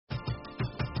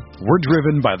We're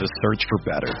driven by the search for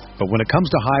better. But when it comes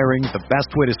to hiring, the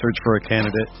best way to search for a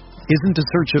candidate isn't to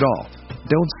search at all.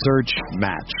 Don't search,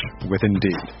 match with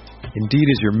Indeed. Indeed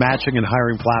is your matching and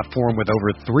hiring platform with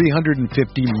over 350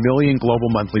 million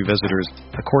global monthly visitors,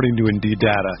 according to Indeed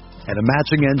data, and a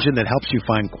matching engine that helps you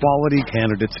find quality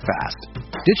candidates fast.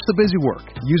 Ditch the busy work.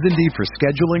 Use Indeed for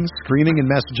scheduling, screening, and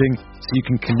messaging so you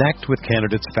can connect with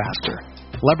candidates faster.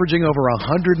 Leveraging over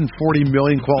 140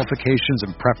 million qualifications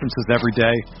and preferences every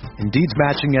day, Indeed's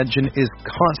matching engine is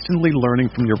constantly learning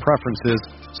from your preferences,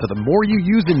 so the more you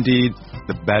use Indeed,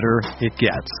 the better it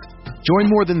gets.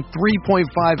 Join more than 3.5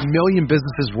 million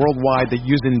businesses worldwide that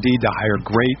use Indeed to hire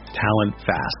great talent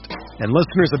fast. And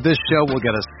listeners of this show will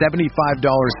get a $75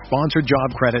 sponsored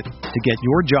job credit to get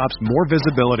your jobs more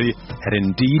visibility at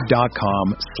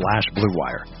Indeed.com/Blue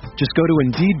Wire. Just go to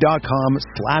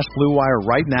Indeed.com/Blue Wire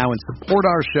right now and support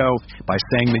our show by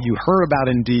saying that you heard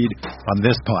about Indeed on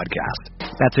this podcast.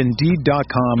 That's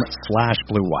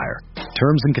Indeed.com/Blue Wire.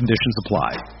 Terms and conditions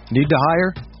apply. Need to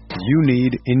hire? You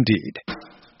need Indeed.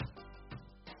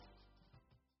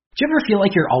 Do you ever feel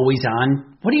like you're always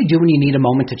on? What do you do when you need a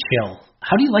moment to chill?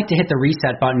 How do you like to hit the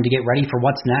reset button to get ready for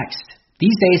what's next?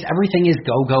 These days, everything is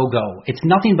go, go, go. It's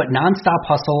nothing but nonstop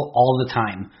hustle all the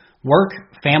time. Work,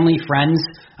 family, friends,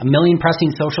 a million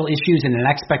pressing social issues, and an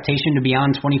expectation to be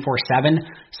on 24/7.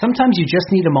 Sometimes you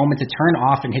just need a moment to turn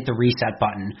off and hit the reset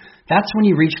button. That's when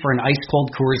you reach for an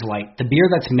ice-cold Coors Light, the beer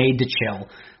that's made to chill.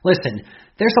 Listen,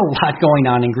 there's a lot going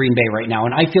on in Green Bay right now,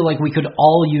 and I feel like we could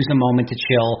all use a moment to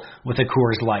chill with a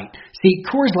Coors Light. See,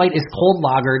 Coors Light is cold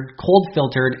lagered, cold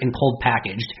filtered, and cold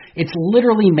packaged. It's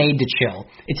literally made to chill.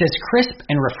 It's as crisp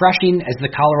and refreshing as the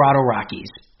Colorado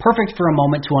Rockies. Perfect for a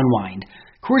moment to unwind.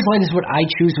 Coors Light is what I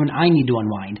choose when I need to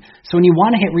unwind. So when you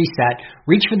want to hit reset,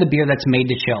 reach for the beer that's made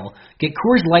to chill. Get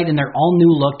Coors Light in their all-new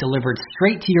look delivered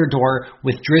straight to your door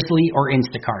with Drizzly or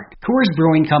Instacart. Coors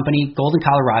Brewing Company, Golden,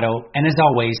 Colorado, and as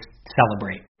always,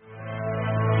 celebrate.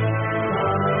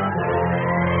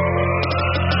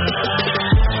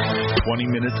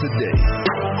 Minutes a day,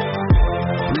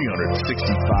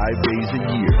 365 days a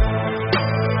year.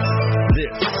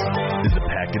 This is the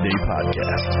Pack-A-Day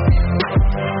Podcast.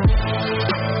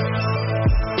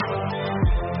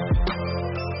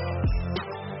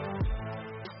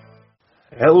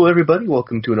 Hello, everybody.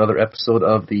 Welcome to another episode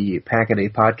of the Pack-A-Day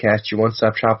Podcast, your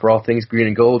one-stop shop for all things green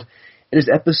and gold. It is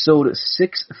episode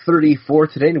 634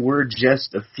 today, and we're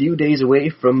just a few days away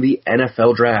from the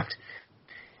NFL Draft.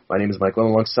 My name is Michael,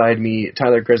 alongside me,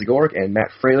 Tyler Krezigorek and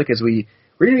Matt Freilich, as we're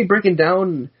going to be breaking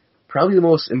down probably the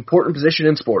most important position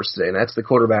in sports today, and that's the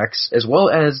quarterbacks, as well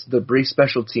as the brief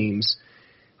special teams.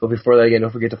 But before that, again,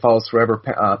 don't forget to follow us wherever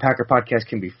Packer Podcast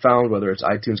can be found, whether it's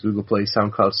iTunes, Google Play,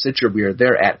 SoundCloud, Stitcher. We are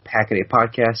there at Pack-A-Day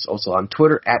Podcast, also on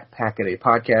Twitter at Pack-A-Day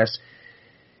Podcast,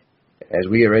 as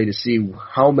we are ready to see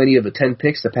how many of the 10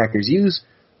 picks the Packers use,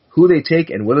 who they take,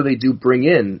 and whether they do bring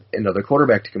in another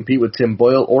quarterback to compete with Tim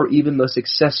Boyle or even the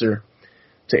successor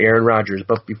to Aaron Rodgers.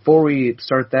 But before we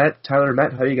start that, Tyler and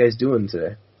Matt, how are you guys doing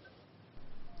today?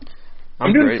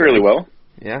 I'm doing fairly well.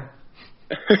 Yeah.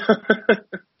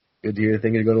 Good to hear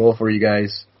things are going well for you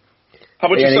guys. How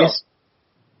about yourself?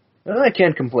 I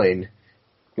can't complain.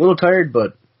 A little tired,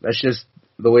 but that's just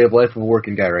the way of life of a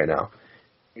working guy right now.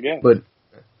 Yeah. But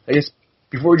I guess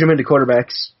before we jump into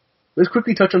quarterbacks, let's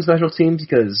quickly touch on special teams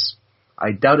because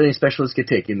I doubt any specialists get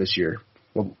taken this year.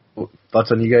 Well,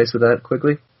 thoughts on you guys with that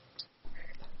quickly?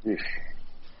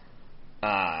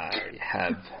 I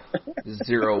have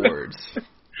 0 words.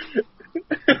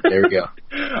 There we go.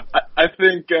 I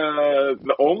think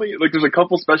the only, there's a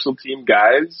couple special team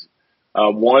guys.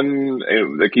 One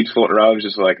that keeps floating around is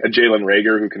just like a Jalen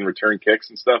Reagor who can return kicks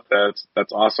and stuff.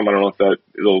 That's awesome. I don't know if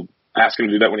it'll ask him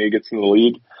to do that when he gets in the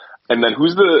league. And then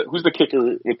who's the kicker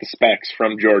with the specs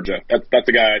from Georgia? That's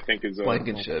a guy I think is a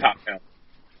top talent.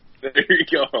 There you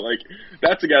go.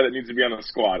 That's a guy that needs to be on the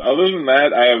squad. Other than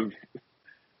that,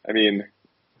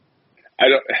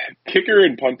 kicker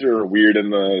and punter are weird in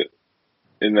the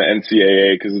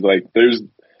NCAA because there's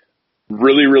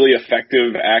really, really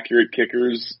effective, accurate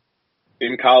kickers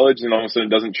in college, and all of a sudden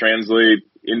it doesn't translate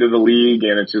into the league,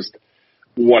 and it's just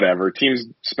whatever. Teams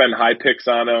spend high picks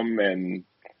on them, and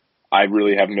I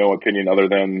really have no opinion other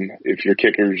than if your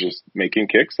kicker's just making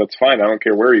kicks, that's fine. I don't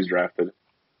care where he's drafted.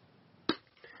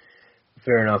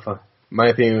 Fair enough. My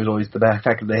opinion was always the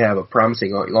fact that they have a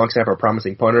promising long snapper, a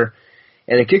promising punter,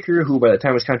 and a kicker who, by the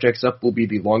time his contract's up, will be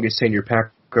the longest tenured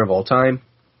Packer of all time.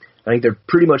 I think they're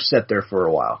pretty much set there for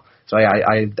a while. So I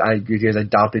agree with you guys. I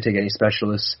doubt they take any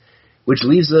specialists, which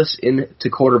leads us into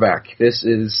quarterback. This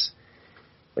is,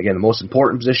 again, the most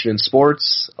important position in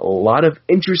sports. A lot of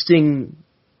interesting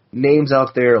names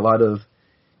out there, a lot of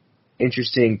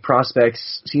interesting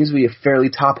prospects. Seems to be a fairly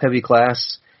top-heavy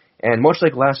class. And much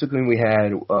like last week when we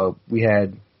had,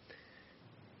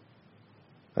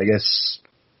 I guess,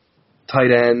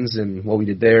 tight ends and what we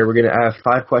did there. We're going to have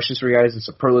 5 questions for you guys and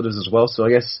superlatives as well. So I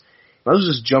guess let's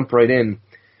just jump right in.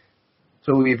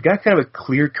 So we've got kind of a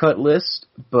clear-cut list,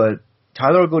 but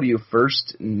Tyler, I'll go to you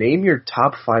first. Name your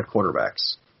top 5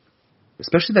 quarterbacks,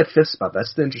 especially that 5th spot.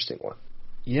 That's the interesting one.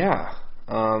 Yeah.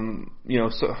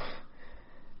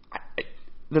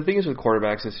 The thing is with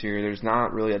quarterbacks this year, there's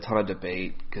not really a ton of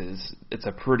debate because it's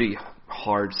a pretty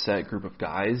hard set group of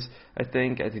guys. I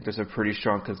think there's a pretty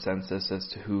strong consensus as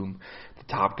to who the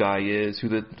top guy is, who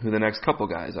the next couple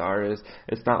guys are.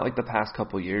 It's not like the past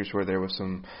couple years where there was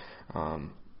some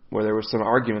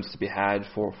arguments to be had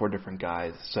for different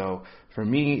guys. So for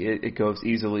me, it goes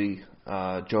easily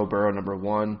Joe Burrow number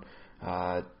 1.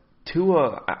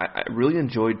 Tua, I really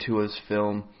enjoyed Tua's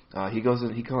film. He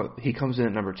comes in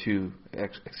at number 2.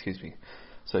 Excuse me.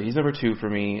 So he's number 2 for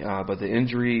me, but the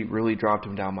injury really dropped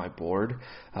him down my board.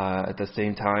 At the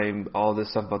same time, all this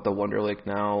stuff about the Wonderlic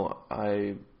now,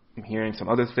 I'm hearing some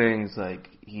other things, like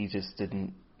he just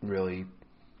didn't really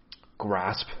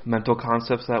grasp mental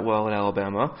concepts that well at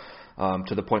Alabama,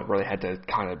 to the point where they had to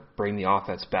kind of bring the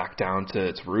offense back down to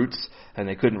its roots, and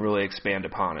they couldn't really expand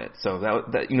upon it. So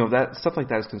that stuff like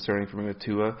that is concerning for me with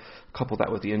Tua. Couple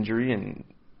that with the injury, and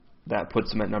that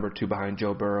puts him at number 2 behind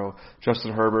Joe Burrow.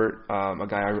 Justin Herbert, a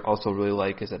guy I also really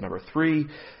like, is at number 3,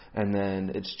 and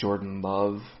then it's Jordan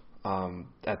Love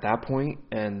at that point,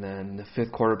 and then the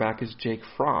 5th quarterback is Jake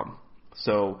Fromm.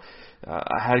 So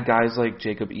I had guys like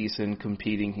Jacob Eason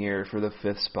competing here for the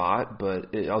 5th spot,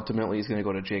 but it ultimately is going to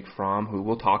go to Jake Fromm, who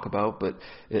we'll talk about, but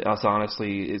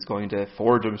honestly is going to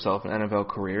forge himself an NFL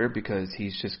career because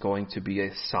he's just going to be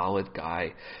a solid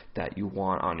guy that you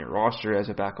want on your roster as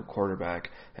a backup quarterback,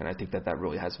 and I think that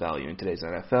really has value in today's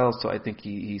NFL. So I think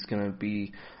he's going to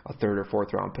be a 3rd or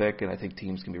 4th round pick, and I think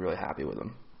teams can be really happy with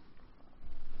him.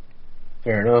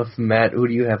 Fair enough. Matt, who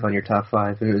do you have on your top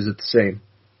 5, and is it the same?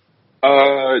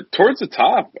 Towards the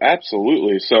top,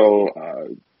 absolutely. So,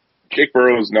 Jake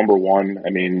Burrow is number 1. I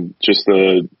mean, just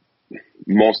the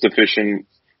most efficient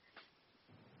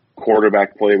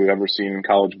quarterback play we've ever seen in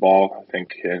college ball. I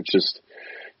think it's just,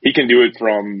 he can do it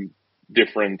from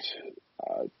different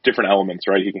elements,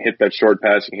 right? He can hit that short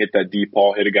pass, he can hit that deep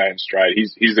ball, hit a guy in stride.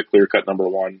 He's the clear-cut number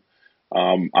 1.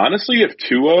 Honestly, if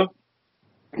Tua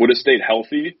would have stayed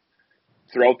healthy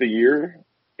throughout the year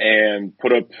and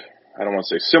put up, I don't want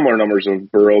to say similar numbers of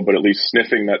Burrow, but at least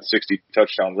sniffing that 60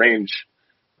 touchdown range,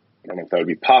 I don't know if that would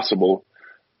be possible.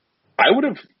 I would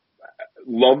have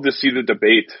loved to see the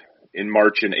debate in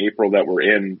March and April that we're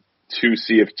in to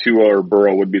see if Tua or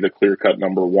Burrow would be the clear-cut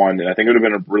number 1. And I think it would have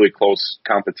been a really close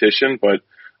competition, but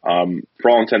for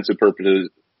all intents and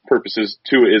purposes,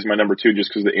 Tua is my number 2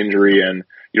 just because of the injury, and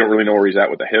you don't really know where he's at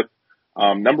with the hip.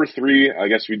 Number 3, I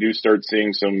guess we do start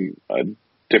seeing some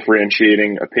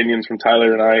differentiating opinions from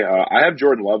Tyler and I have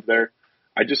Jordan Love there.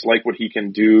 I just like what he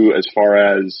can do as far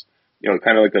as,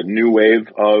 kind of like the new wave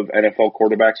of NFL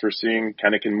quarterbacks we're seeing,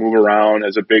 kind of can move around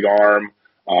as a big arm.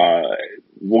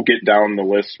 We'll get down the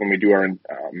list when we do our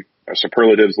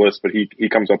superlatives list, but he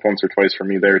comes up once or twice for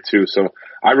me there too. So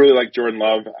I really like Jordan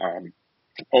Love.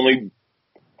 Only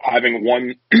having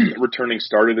one returning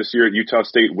starter this year at Utah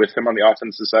State with him on the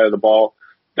offensive side of the ball,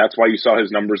 that's why you saw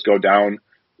his numbers go down.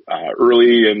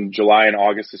 Early in July and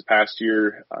August this past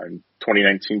year, in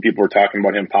 2019, people were talking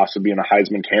about him possibly being a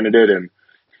Heisman candidate, and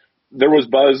there was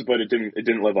buzz, but it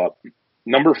didn't live up.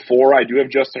 Number 4, I do have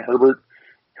Justin Herbert.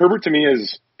 Herbert to me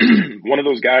is one of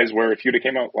those guys where if you'd have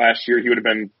came out last year, he would have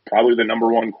been probably the number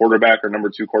 1 quarterback or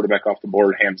number 2 quarterback off the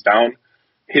board, hands down.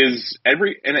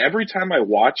 Every time I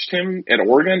watched him at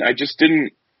Oregon, I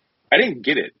didn't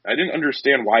get it. I didn't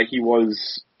understand why he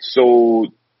was so.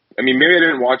 I mean, maybe I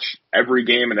didn't watch every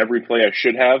game and every play I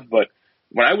should have, but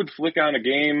when I would flick on a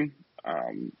game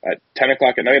at 10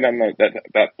 o'clock at night on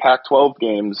that Pac-12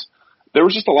 games, there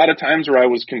was just a lot of times where I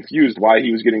was confused why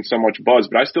he was getting so much buzz.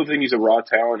 But I still think he's a raw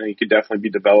talent, and he could definitely be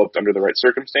developed under the right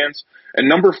circumstance. And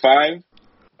number 5,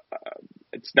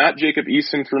 it's not Jacob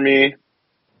Eason for me.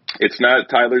 It's not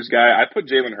Tyler's guy. I put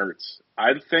Jalen Hurts. I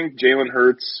think Jalen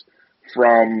Hurts,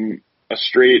 from a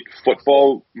straight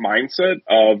football mindset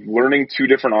of learning 2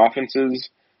 different offenses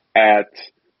at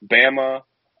Bama,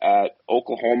 at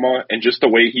Oklahoma, and just the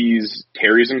way he's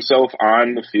carries himself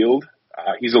on the field.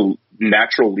 He's a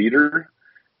natural leader,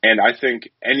 and I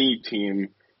think any team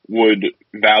would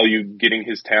value getting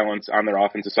his talents on their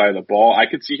offensive side of the ball. I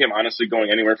could see him honestly going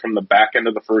anywhere from the back end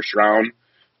of the first round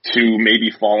to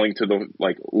maybe falling to the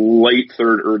late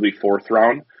 3rd, early 4th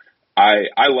round.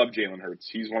 I love Jalen Hurts.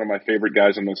 He's one of my favorite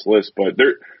guys on this list. But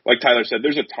there, like Tyler said,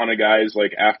 there's a ton of guys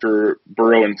like after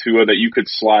Burrow and Tua that you could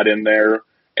slot in there,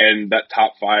 and that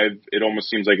top 5, it almost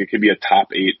seems like it could be a top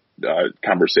 8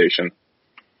 conversation.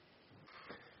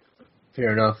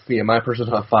 Fair enough. Yeah, my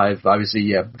personal top 5, obviously,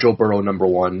 yeah, Joe Burrow number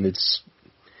 1. It's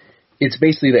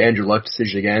basically the Andrew Luck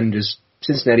decision again. Just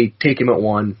Cincinnati, take him at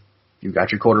 1. You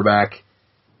got your quarterback.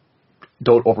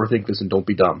 Don't overthink this and don't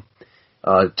be dumb.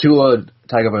 Tua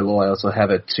Tagovailoa I also have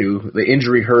at 2. The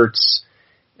injury hurts.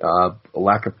 A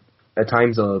lack of at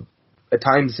times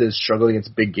his struggle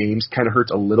against big games kind of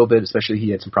hurts a little bit, especially he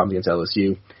had some problems against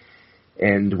LSU.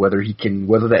 And whether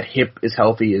that hip is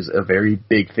healthy is a very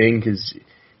big thing, because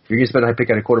if you're going to spend a high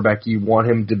pick on a quarterback, you want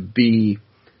him to be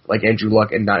like Andrew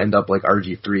Luck and not end up like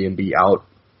RG3 and be out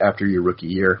after your rookie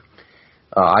year.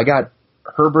 I got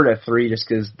Herbert at 3 just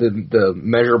because the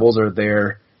measurables are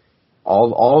there.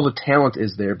 All the talent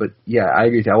is there, but yeah, I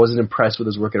agree with you. I wasn't impressed with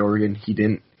his work at Oregon. He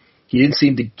didn't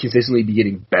seem to consistently be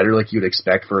getting better like you would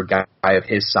expect for a guy of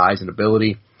his size and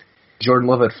ability. Jordan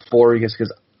Love at 4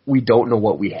 because we don't know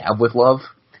what we have with Love.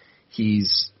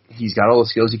 He's got all the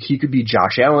skills. He could be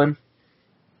Josh Allen,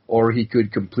 or he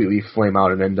could completely flame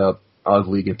out and end up out of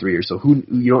the league in 3 years. So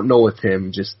you don't know with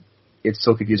him. Just it's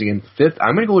so confusing. And 5th,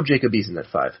 I'm going to go with Jacob Eason at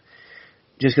 5,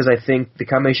 just because I think the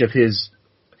combination of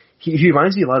he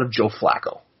reminds me a lot of Joe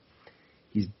Flacco.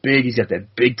 He's big. He's got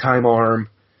that big time arm.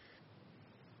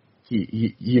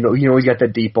 He's got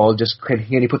that deep ball. Just can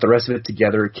he put the rest of it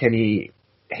together? Can he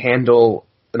handle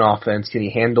an offense? Can he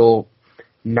handle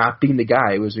not being the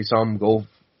guy? We saw him go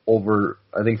over,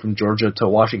 I think, from Georgia to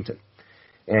Washington,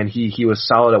 and he was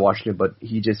solid at Washington, but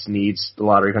he just needs the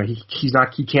lottery.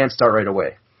 He can't start right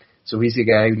away, so he's a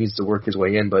guy who needs to work his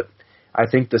way in. But I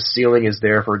think the ceiling is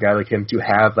there for a guy like him to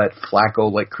have that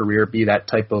Flacco-like career, be that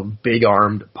type of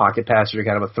big-armed pocket passer,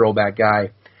 kind of a throwback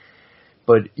guy.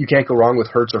 But you can't go wrong with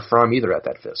Hurts or Fromm either at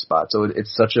that 5th spot. So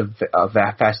it's such a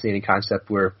fascinating concept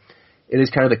where it is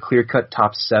kind of the clear-cut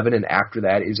top 7, and after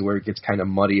that is where it gets kind of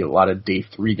muddy, a lot of day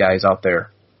 3 guys out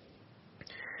there.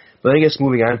 But I guess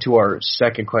moving on to our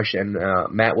second question,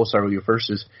 Matt, we'll start with you first,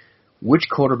 is which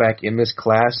quarterback in this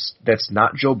class that's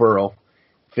not Joe Burrow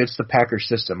fits the Packers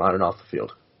system on and off the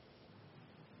field?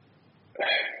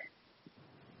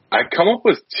 I come up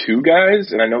with 2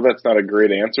 guys, and I know that's not a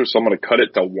great answer, so I'm going to cut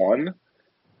it to 1.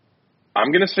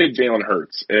 I'm going to say Jalen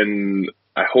Hurts, and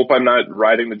I hope I'm not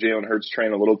riding the Jalen Hurts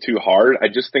train a little too hard. I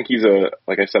just think he's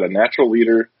like I said, a natural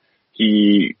leader.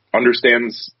 He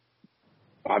understands,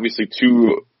 obviously,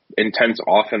 2 intense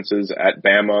offenses at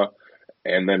Bama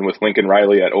and then with Lincoln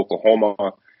Riley at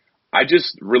Oklahoma. I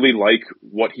just really like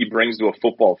what he brings to a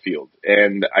football field.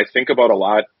 And I think about a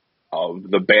lot of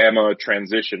the Bama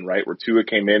transition, right, where Tua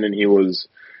came in and he was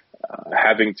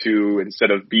having to,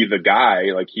 instead of be the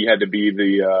guy, like he had to be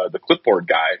the clipboard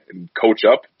guy and coach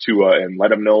up Tua and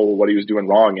let him know what he was doing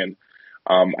wrong. And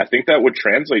I think that would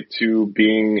translate to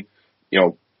being,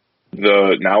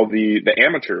 the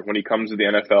amateur when he comes to the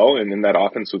NFL and in that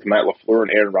offense with Matt LaFleur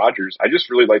and Aaron Rodgers. I just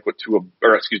really like what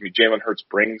Jalen Hurts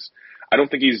brings. I don't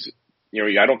think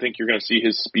I don't think you're going to see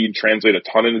his speed translate a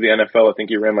ton into the NFL. I think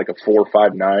he ran like a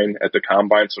 4.59 at the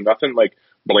combine, so nothing like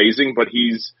blazing, but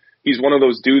he's one of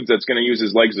those dudes that's going to use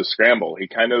his legs to scramble.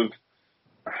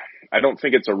 I don't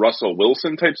think it's a Russell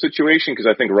Wilson type situation, because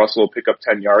I think Russell will pick up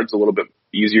 10 yards a little bit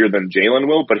easier than Jalen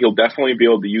will, but he'll definitely be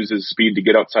able to use his speed to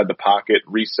get outside the pocket,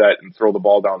 reset, and throw the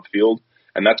ball downfield.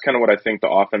 And that's kind of what I think the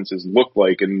offenses look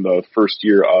like in the first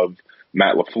year of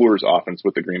Matt LaFleur's offense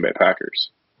with the Green Bay Packers.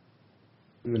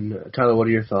 And Tyler, what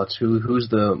are your thoughts? Who's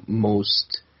the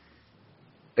most,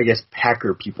 I guess,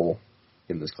 Packer people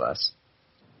in this class?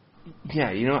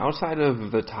 Yeah, outside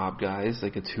of the top guys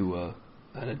like a Tua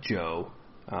and a Joe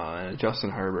and a Justin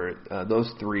Herbert,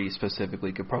 those 3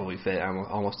 specifically could probably fit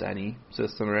almost any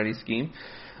system or any scheme.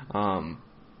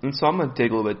 And so I'm going to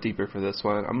dig a little bit deeper for this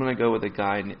one. I'm going to go with a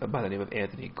guy by the name of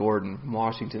Anthony Gordon from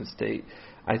Washington State.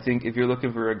 I think if you're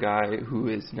looking for a guy who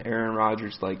is an Aaron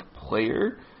Rodgers-like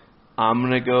player, I'm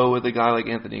going to go with a guy like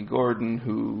Anthony Gordon,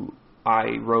 who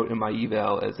I wrote in my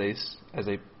eval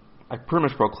I pretty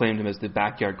much proclaimed him as the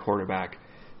backyard quarterback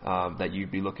that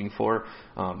you'd be looking for.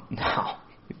 Now,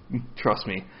 trust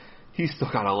me, he's still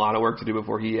got a lot of work to do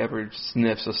before he ever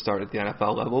sniffs a start at the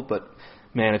NFL level. But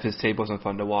man, if his tape wasn't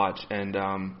fun to watch, and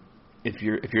if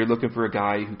you're looking for a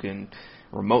guy who can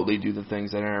remotely do the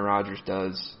things that Aaron Rodgers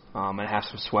does and have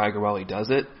some swagger while he does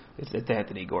it, it's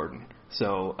Anthony Gordon.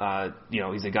 So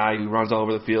he's a guy who runs all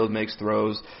over the field, makes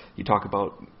throws. You talk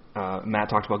about. Matt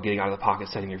talked about getting out of the pocket,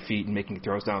 setting your feet, and making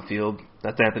throws downfield.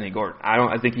 That's Anthony Gordon.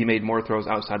 I think he made more throws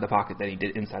outside the pocket than he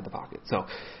did inside the pocket. So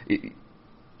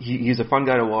he's a fun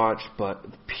guy to watch, but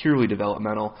purely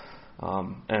developmental.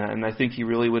 And I think he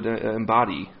really would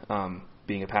embody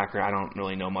being a Packer. I don't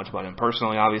really know much about him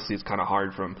personally. Obviously, it's kind of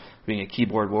hard from being a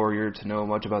keyboard warrior to know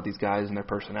much about these guys and their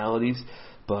personalities.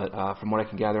 But from what I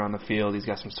can gather on the field, he's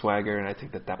got some swagger, and I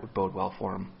think that would bode well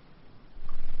for him.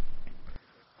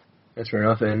 That's fair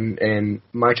enough. And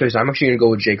my choice, I'm actually going to go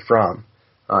with Jake Fromm.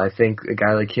 I think a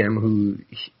guy like him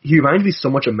he reminds me so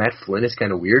much of Matt Flynn. It's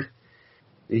kind of weird.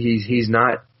 He's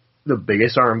not the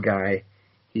biggest arm guy.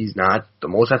 He's not the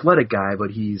most athletic guy,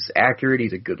 but he's accurate.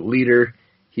 He's a good leader.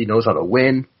 He knows how to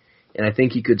win. And I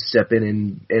think he could step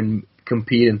in and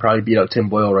compete and probably beat out Tim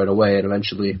Boyle right away and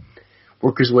eventually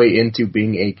work his way into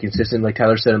being a consistent, like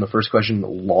Tyler said in the first question,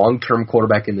 long-term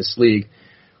quarterback in this league.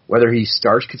 Whether he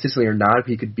starts consistently or not,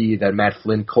 he could be that Matt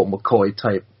Flynn, Colt McCoy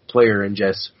type player and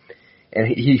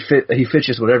he fits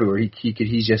just whatever. He's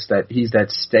that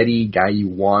steady guy you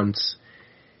want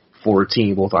for a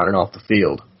team, both on and off the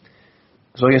field.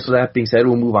 So I guess with that being said,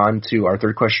 we'll move on to our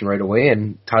third question right away,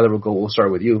 and Tyler, we'll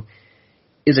start with you.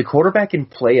 Is a quarterback in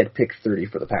play at pick 30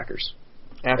 for the Packers?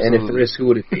 Absolutely. And if there is, who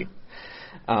would it be?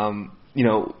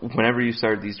 Whenever you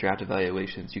start these draft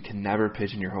evaluations, you can never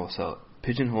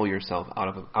pigeonhole yourself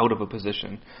out of a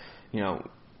position.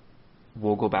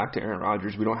 We'll go back to Aaron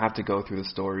Rodgers. We don't have to go through the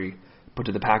story. But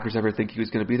did the Packers ever think he was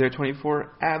going to be there at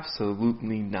 24?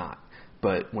 Absolutely not.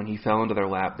 But when he fell into their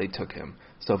lap, they took him.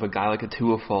 So if a guy like a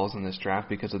Tua falls in this draft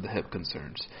because of the hip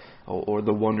concerns or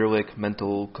the Wonderlic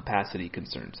mental capacity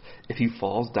concerns, if he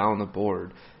falls down the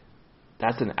board,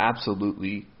 that's an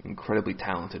absolutely incredibly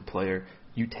talented player.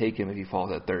 You take him if he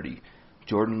falls at 30.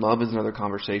 Jordan Love is another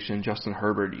conversation. Justin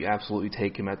Herbert, you absolutely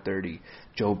take him at 30.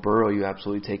 Joe Burrow, you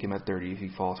absolutely take him at 30 if he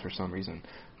falls for some reason.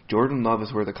 Jordan Love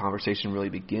is where the conversation really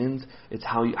begins. It's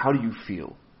how do you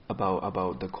feel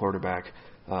about the quarterback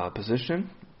position?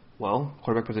 Well,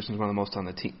 quarterback position is one of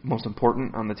the most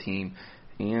important on the team,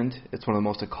 and it's one of the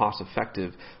most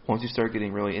cost-effective. Once you start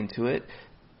getting really into it,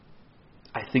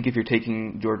 I think if you're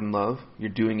taking Jordan Love, you're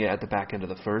doing it at the back end of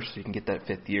the first, so you can get that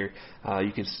fifth year.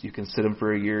 You can sit him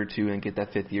for a year or two and get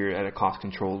that fifth year at a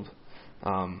cost-controlled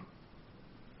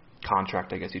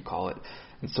contract, I guess you'd call it.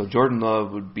 And so Jordan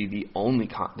Love would be the only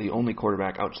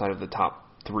quarterback outside of the top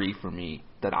three for me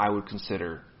that I would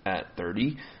consider at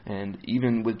 30. And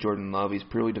even with Jordan Love, he's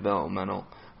purely developmental.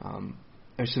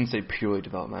 I shouldn't say purely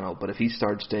developmental, but if he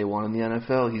starts day one in the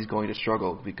NFL, he's going to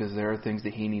struggle because there are things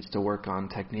that he needs to work on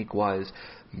technique-wise.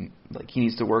 Like he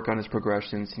needs to work on his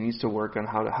progressions. He needs to work on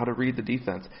how to read the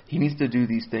defense. He needs to do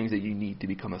these things that you need to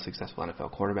become a successful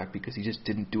NFL quarterback because he just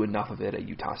didn't do enough of it at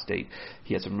Utah State.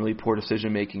 He had some really poor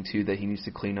decision-making, too, that he needs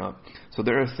to clean up. So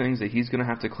there are things that he's going to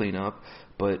have to clean up,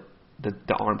 but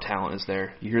the arm talent is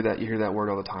there. You hear that word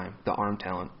all the time, the arm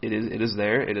talent. It is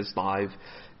there. It is live.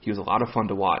 He was a lot of fun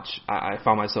to watch. I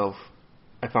found myself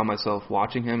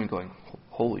watching him and going,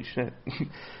 holy shit.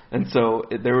 And so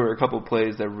there were a couple of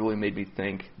plays that really made me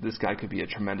think this guy could be a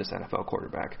tremendous NFL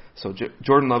quarterback. So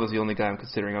Jordan Love is the only guy I'm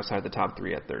considering outside the top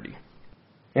three at 30.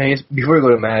 And I guess before we go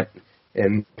to Matt,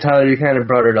 and Tyler, you kind of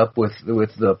brought it up with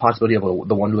the possibility of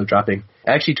the Wonderlic dropping.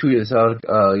 I actually tweeted this out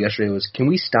yesterday. Can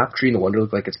we stop treating the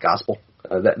Wonderlic like it's gospel?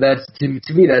 That's to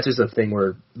me that's just a thing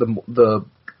where the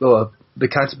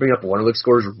concept of bringing up Wonderlic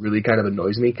scores really kind of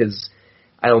annoys me because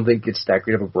I don't think it's that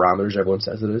great of a barometer as everyone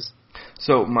says it is.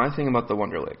 So my thing about the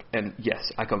Wonderlic, and yes,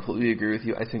 I completely agree with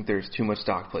you. I think there's too much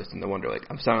stock placed in the Wonderlic.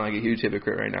 I'm sounding like a huge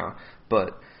hypocrite right now,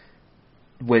 but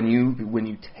when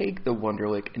you take the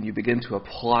Wonderlic and you begin to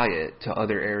apply it to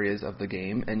other areas of the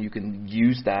game, and you can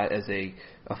use that as a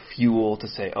fuel to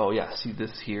say, oh yeah, see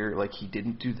this here, like he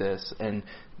didn't do this, and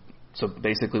so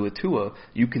basically with Tua,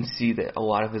 you can see that a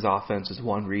lot of his offense is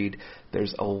one read.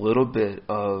 There's a little bit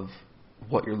of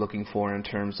what you're looking for in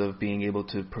terms of being able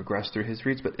to progress through his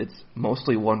reads, but it's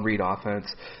mostly one read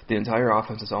offense. The entire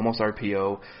offense is almost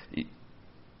RPO.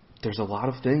 There's a lot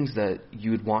of things that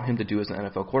you would want him to do as an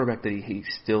NFL quarterback that he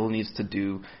still needs to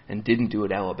do and didn't do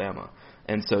at Alabama.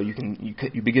 And so you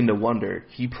begin to wonder.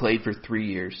 He played for 3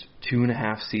 years,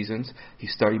 2.5 seasons. He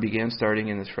began starting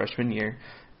in his freshman year,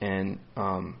 and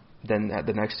then at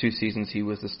the next 2 seasons he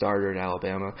was the starter at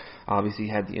Alabama. Obviously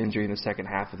he had the injury in the second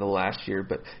half of the last year,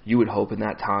 but you would hope in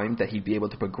that time that he'd be able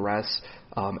to progress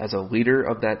as a leader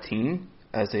of that team.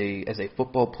 As a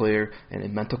football player and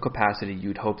in mental capacity,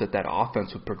 you'd hope that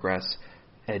offense would progress.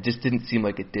 And it just didn't seem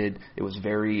like it did. It was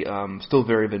still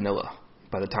very vanilla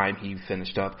by the time he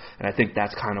finished up. And I think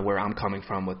that's kind of where I'm coming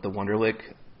from with the Wonderlic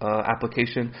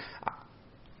application.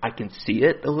 I can see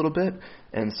it a little bit,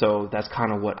 and so that's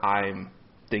kind of what I'm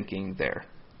thinking there.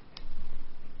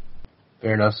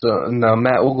 Fair enough. So now,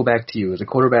 Matt, we'll go back to you. As a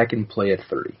quarterback in play at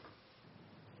 30.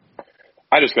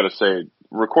 I just got to say,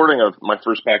 recording of my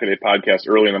first Pack a Day podcast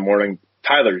early in the morning,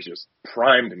 Tyler's just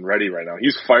primed and ready right now.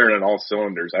 He's firing on all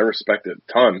cylinders. I respect it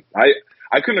a ton.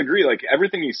 I couldn't agree. Like,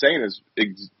 everything he's saying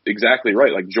is exactly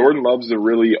right. Like, Jordan Love's the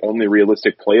really only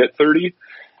realistic play at 30,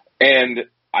 and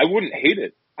I wouldn't hate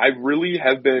it. I really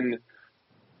have been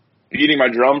beating my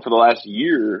drum for the last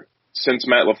year since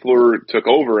Matt LaFleur took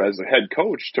over as a head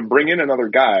coach to bring in another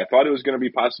guy. I thought it was going to be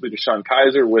possibly DeShone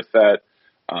Kizer with that.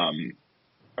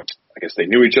 I guess they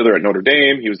knew each other at Notre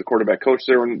Dame. He was the quarterback coach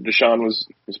there when DeShone was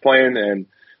playing, and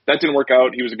that didn't work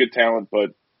out. He was a good talent,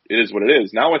 but it is what it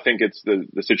is. Now I think it's the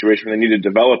situation where they need to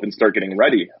develop and start getting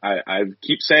ready. I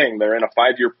keep saying they're in a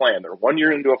 5-year plan. They're 1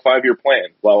 year into a 5-year plan.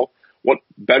 Well, what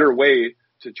better way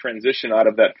to transition out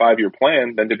of that 5-year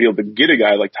plan than to be able to get a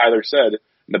guy, like Tyler said,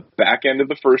 in the back end of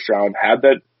the first round, have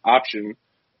that option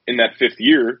in that 5th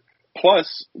year.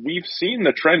 Plus, we've seen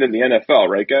the trend in the NFL,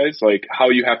 right, guys? Like, how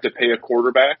you have to pay a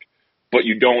quarterback, but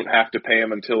you don't have to pay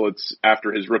him until it's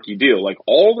after his rookie deal. Like,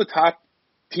 all the top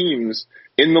teams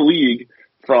in the league,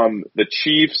 from the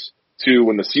Chiefs to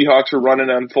when the Seahawks were running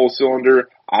on full cylinder,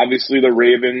 obviously the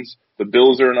Ravens, the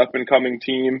Bills are an up-and-coming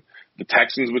team, the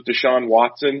Texans with Deshaun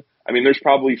Watson. I mean, there's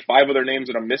probably 5 other names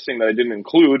that I'm missing that I didn't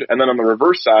include. And then on the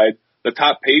reverse side, the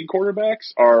top paid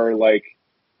quarterbacks are like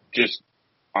just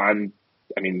on,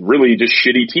 I mean, really just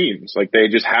shitty teams. Like, they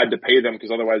just had to pay them because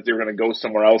otherwise they were going to go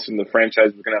somewhere else and the franchise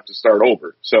was going to have to start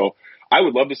over. So I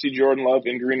would love to see Jordan Love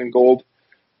in green and gold.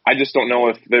 I just don't know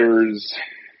if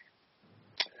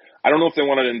I don't know if they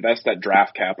want to invest that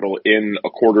draft capital in a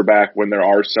quarterback when there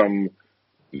are going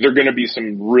to be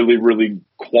some really, really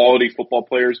quality football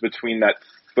players between that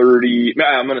 30,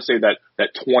 I'm going to say that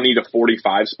 20 to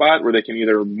 45 spot where they can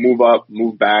either move up,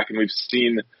 move back. And we've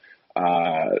seen,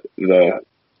 the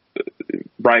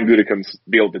Brian Gutekunst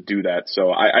be able to do that.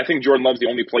 So I think Jordan Love's the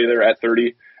only play there at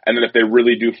 30. And then if they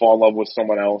really do fall in love with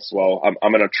someone else, well,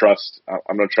 I'm going to trust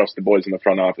the boys in the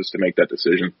front office to make that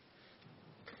decision.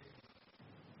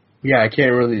 Yeah, I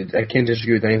can't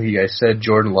disagree with anything you guys said.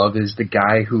 Jordan Love is the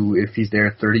guy who, if he's there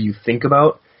at 30, you think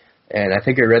about. And I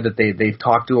think I read that they've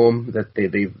talked to him, that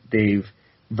they've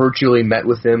virtually met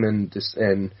with him and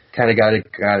kind of got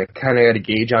a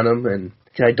gauge on him. And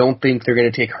I don't think they're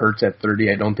going to take Hurts at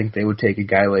 30. I don't think they would take a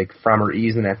guy like Fromm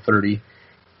Eason at 30.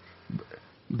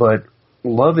 But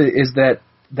Love is that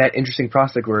interesting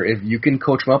prospect where if you can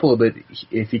coach him up a little bit,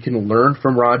 if he can learn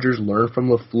from Rodgers, learn from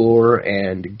LaFleur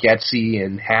and Getsy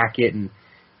and Hackett and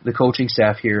the coaching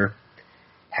staff here,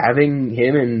 having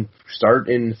him and start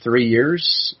in 3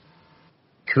 years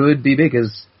could be big.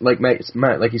 Because like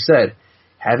you said,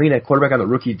 having that quarterback on the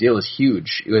rookie deal is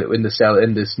huge in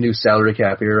this new salary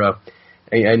cap era.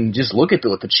 And just look at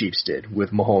what the Chiefs did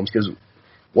with Mahomes, because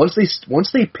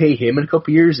once they pay him in a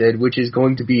couple years, Ed, which is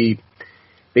going to be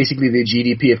basically the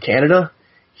GDP of Canada,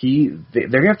 they're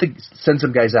going to have to send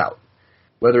some guys out.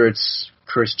 Whether it's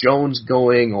Chris Jones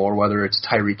going or whether it's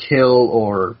Tyreek Hill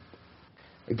or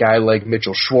a guy like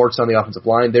Mitchell Schwartz on the offensive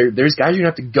line, there's guys you're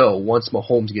going to have to go once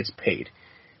Mahomes gets paid.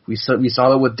 We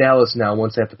saw that with Dallas now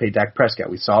once they have to pay Dak Prescott.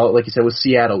 We saw it, like you said, with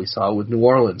Seattle. We saw it with New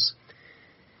Orleans.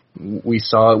 We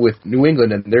saw it with New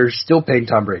England, and they're still paying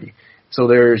Tom Brady.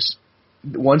 So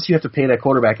once you have to pay that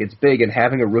quarterback, it's big, and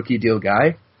having a rookie deal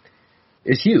guy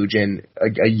is huge. And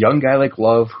a young guy like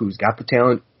Love, who's got the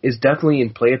talent, is definitely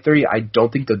in play at 30. I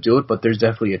don't think they'll do it, but there's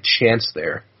definitely a chance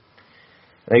there.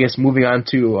 And I guess moving on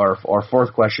to our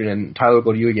fourth question, and Tyler, will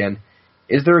go to you again.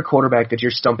 Is there a quarterback that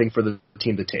you're stumping for the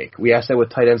team to take? We asked that with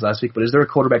tight ends last week, but is there a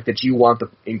quarterback that you want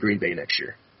in Green Bay next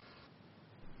year?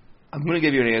 I'm going to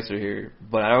give you an answer here,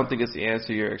 but I don't think it's the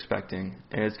answer you're expecting,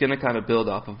 and it's going to kind of build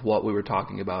off of what we were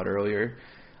talking about earlier.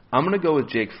 I'm going to go with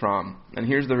Jake Fromm, and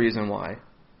here's the reason why.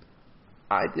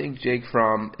 I think Jake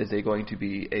Fromm is going to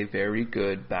be a very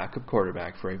good backup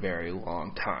quarterback for a very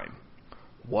long time.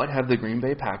 What have the Green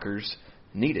Bay Packers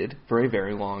needed for a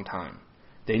very long time?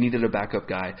 They needed a backup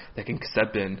guy that can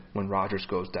step in when Rodgers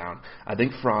goes down. I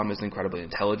think Fromm is incredibly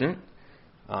intelligent.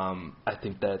 I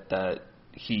think that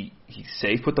he's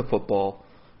safe with the football,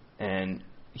 and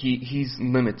he's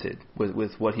limited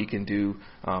with what he can do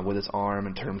with his arm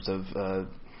in terms of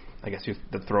I guess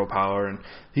the throw power, and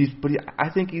I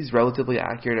think he's relatively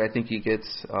accurate. I think he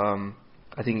gets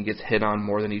hit on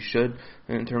more than he should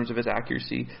in terms of his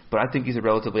accuracy, but I think he's a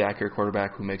relatively accurate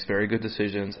quarterback who makes very good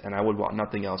decisions, and I would want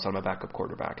nothing else on my backup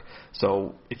quarterback.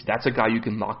 So if that's a guy you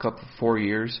can lock up for 4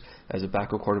 years as a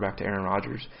backup quarterback to Aaron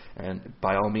Rodgers, and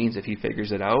by all means, if he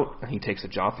figures it out and he takes a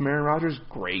job from Aaron Rodgers,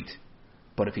 great.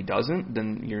 But if he doesn't,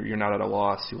 then you're not at a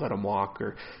loss. You let him walk,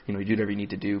 or you do whatever you need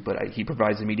to do. But he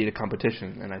provides immediate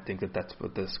competition, and I think that's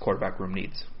what this quarterback room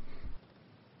needs.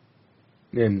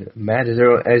 And Matt, is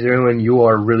there anyone you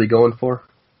are really going for?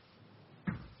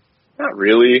 Not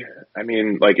really. I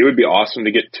mean, like, it would be awesome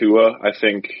to get Tua.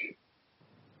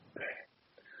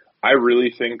 I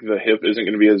really think the hip isn't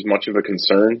going to be as much of a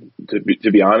concern,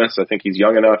 to be honest. I think he's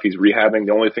young enough. He's rehabbing.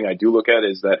 The only thing I do look at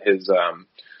is that his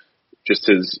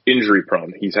injury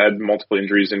prone. He's had multiple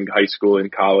injuries in high school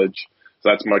and college. So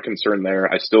that's my concern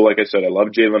there. I still, like I said, I love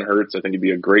Jalen Hurts. I think he'd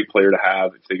be a great player to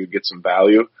have if they could get some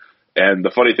value. And the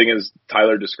funny thing is,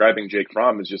 Tyler describing Jake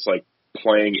Fromm is just like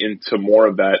playing into more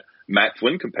of that Matt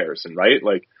Flynn comparison, right?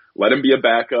 Like, let him be a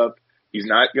backup. He's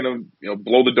not going to,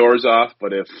 blow the doors off,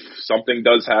 but if something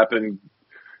does happen,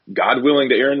 God willing,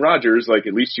 to Aaron Rodgers, like,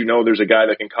 at least there's a guy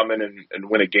that can come in and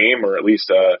win a game, or at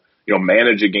least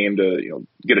manage a game to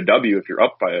get a W if you're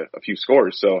up by a few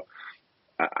scores. So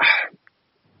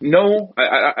no,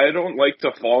 I don't like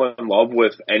to fall in love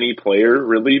with any player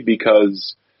really,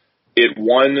 because it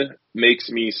makes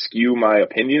me skew my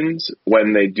opinions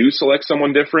when they do select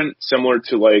someone different, similar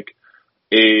to like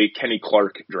a Kenny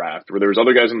Clark draft where there was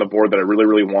other guys on the board that I really,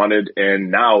 really wanted.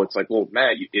 And now it's like, well,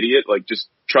 Matt, you idiot, like, just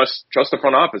trust the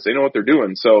front office. They know what they're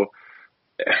doing. So,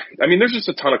 I mean, there's just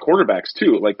a ton of quarterbacks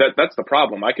too. Like that's the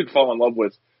problem. I could fall in love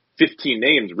with 15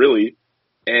 names really.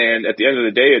 And at the end of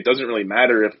the day, it doesn't really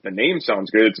matter if the name sounds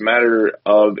good. It's a matter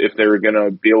of if they're going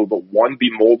to be able to, one, be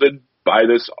molded by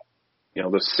this,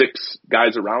 the six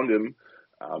guys around him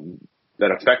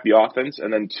that affect the offense.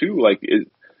 And then two, like,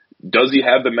 does he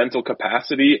have the mental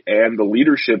capacity and the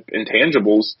leadership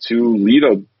intangibles to lead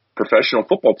a professional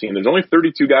football team? There's only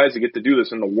 32 guys that get to do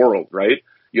this in the world, right?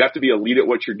 You have to be elite at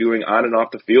what you're doing on and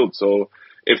off the field. So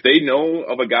if they know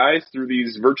of a guy through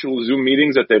these virtual Zoom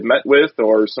meetings that they've met with,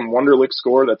 or some Wonderlic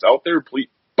score that's out there, please,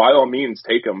 by all means,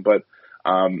 take him. But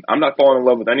I'm not falling in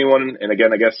love with anyone. And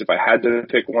again, I guess if I had to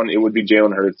pick one, it would be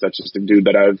Jalen Hurts. That's just a dude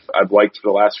that I've liked for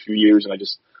the last few years, and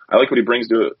I like what he brings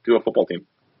to a football team.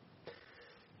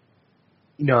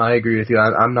 No, I agree with you.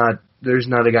 I'm not. There's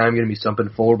not a guy I'm going to be stumping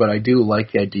for, but I do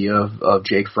like the idea of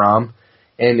Jake Fromm,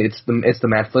 and it's the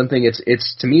Matt Flynn thing.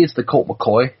 It's to me, it's the Colt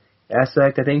McCoy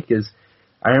aspect. I think is.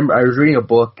 I remember I was reading a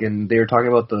book and they were talking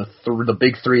about the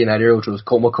big three in that era, which was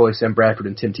Colt McCoy, Sam Bradford,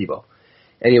 and Tim Tebow.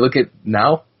 And you look at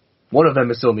now, one of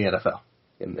them is still in the NFL,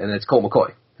 and it's Colt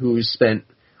McCoy, who's spent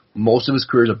most of his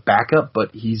career as a backup,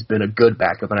 but he's been a good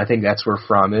backup, and I think that's where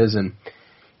Fromm is. And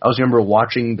I was remember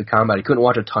watching the combine. I couldn't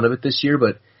watch a ton of it this year,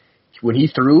 but when he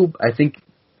threw, I think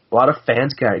a lot of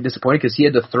fans got disappointed because he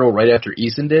had to throw right after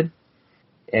Eason did.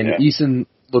 And yeah. Eason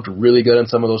looked really good on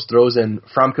some of those throws, and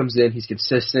Fromm comes in, he's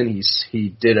consistent,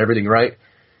 he did everything right,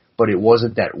 but it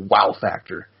wasn't that wow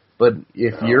factor. But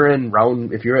if you're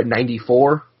at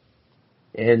 94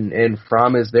 and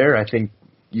Fromm is there, I think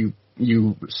you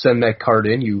send that card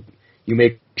in, you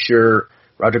make sure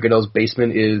Roger Goodell's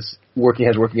basement has working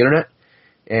internet.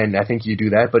 And I think you do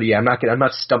that, but yeah, I'm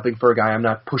not stumping for a guy. I'm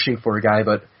not pushing for a guy,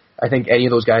 but I think any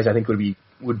of those guys I think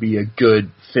would be a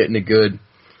good fit and a good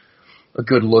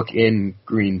look in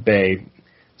Green Bay.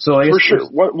 So I guess for sure.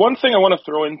 One thing I want to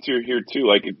throw into here too,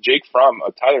 like Jake Fromm,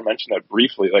 Tyler mentioned that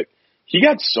briefly. Like he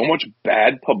got so much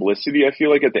bad publicity. I feel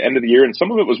like at the end of the year, and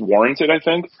some of it was warranted, I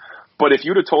think. But if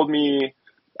you'd have told me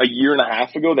a year and a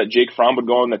half ago that Jake Fromm would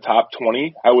go in the top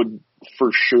 20, I would for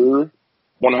sure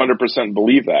 100%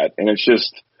 believe that. And it's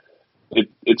just,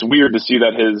 it's weird to see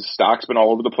that his stock's been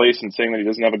all over the place and saying that he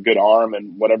doesn't have a good arm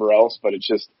and whatever else. But it's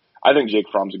just, I think Jake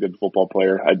Fromm's a good football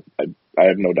player. I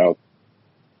have no doubt.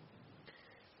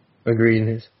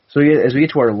 Agreed. So as we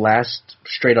get to our last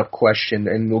straight up question,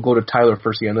 and we'll go to Tyler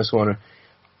first on this one.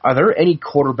 Are there any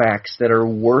quarterbacks that are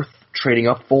worth trading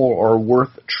up for or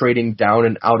worth trading down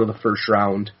and out of the first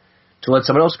round to let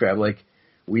someone else grab? Like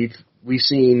we've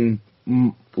seen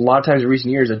a lot of times in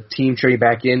recent years, a team trading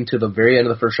back into the very end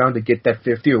of the first round to get that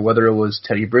 50, or whether it was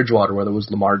Teddy Bridgewater, whether it was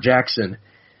Lamar Jackson.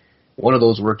 One of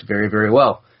those worked very, very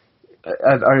well.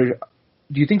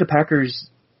 Do you think the Packers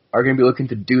are going to be looking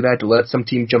to do that, to let some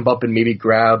team jump up and maybe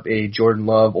grab a Jordan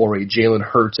Love or a Jalen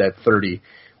Hurts at 30?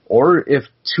 Or if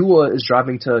Tua is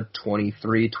dropping to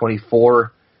 23,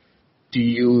 24, do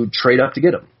you trade up to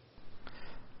get him?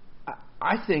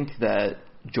 I think that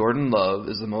Jordan Love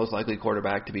is the most likely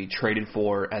quarterback to be traded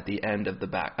for at the end of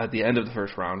the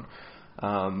first round.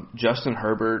 Justin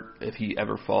Herbert, if he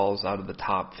ever falls out of the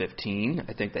top 15,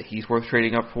 I think that he's worth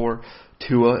trading up for.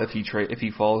 Tua, if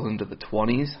he falls into the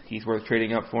 20s, he's worth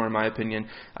trading up for, in my opinion.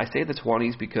 I say the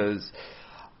 20s because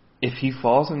if he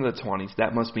falls into the 20s,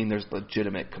 that must mean there's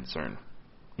legitimate concern.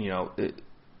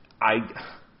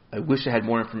 I wish I had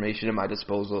more information at my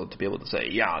disposal to be able to say,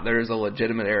 yeah, there is a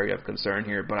legitimate area of concern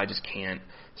here, but I just can't.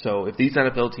 So if these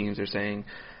NFL teams are saying,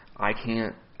 I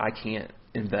can't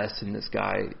invest in this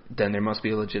guy, then there must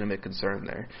be a legitimate concern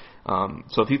there.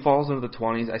 So if he falls into the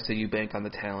 20s, I say you bank on the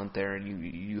talent there, and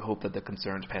you hope that the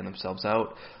concerns pan themselves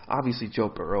out. Obviously, Joe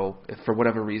Burrow, if for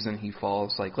whatever reason he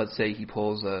falls, like let's say he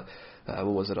pulls a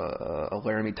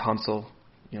Laramie Tunsil,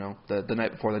 the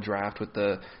night before the draft with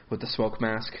the smoke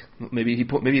mask. Maybe he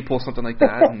pulls something like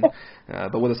that, and,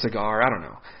 but with a cigar. I don't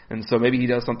know. And so maybe he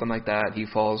does something like that. He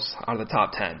falls out of the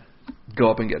top 10. Go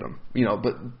up and get him.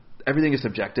 But everything is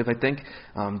subjective. I think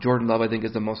Jordan Love, I think,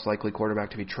 is the most likely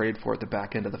quarterback to be traded for at the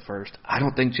back end of the first. I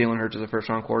don't think Jalen Hurts is a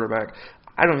first-round quarterback.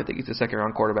 I don't even think he's a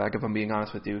second-round quarterback, if I'm being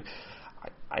honest with you.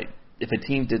 If a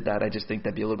team did that, I just think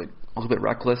that'd be a little bit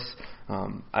reckless.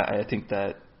 I think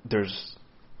that there's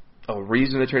a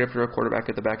reason to trade for a quarterback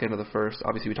at the back end of the first.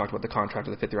 Obviously, we talked about the contract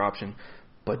of the fifth-year option,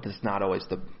 but it's not always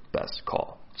the best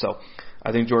call. So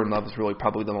I think Jordan Love is really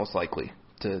probably the most likely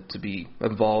to be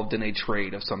involved in a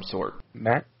trade of some sort.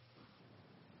 Matt?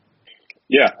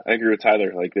 Yeah, I agree with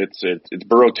Tyler. Like it's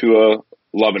Burrow, Tua,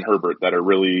 Love, and Herbert that are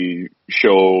really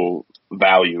show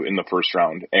value in the first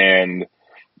round. And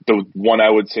the one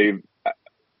I would say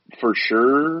for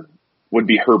sure would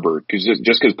be Herbert, because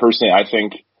personally I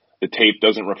think the tape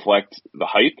doesn't reflect the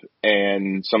hype,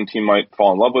 and some team might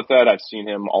fall in love with that. I've seen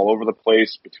him all over the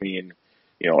place between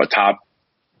a top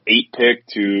 8 pick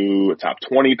to a top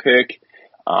 20 pick.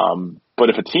 But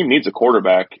if a team needs a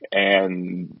quarterback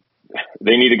and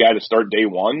they need a guy to start day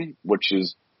one, which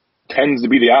tends to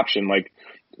be the option. Like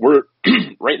we're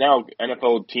right now,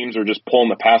 NFL teams are just pulling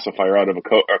the pacifier out of a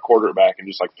quarterback and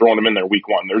just like throwing him in there week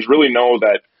one. There's really no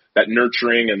that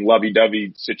nurturing and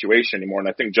lovey-dovey situation anymore. And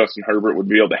I think Justin Herbert would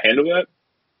be able to handle that.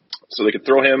 So they could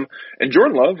throw him. And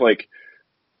Jordan Love, like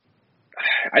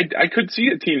I could see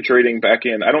a team trading back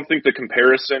in. I don't think the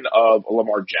comparison of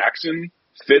Lamar Jackson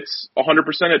fits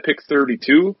 100% at pick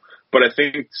 32, but I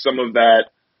think some of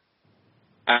that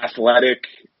athletic,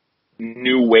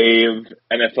 new wave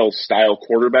NFL style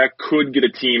quarterback could get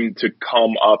a team to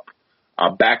come up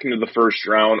back into the first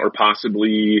round, or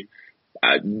possibly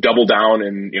double down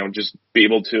and just be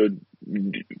able to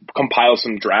compile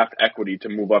some draft equity to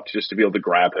move up just to be able to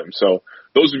grab him. So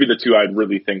those would be the two I'd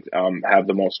really think have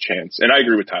the most chance. And I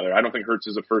agree with Tyler. I don't think Hurts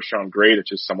is a first round grade. It's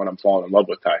just someone I'm falling in love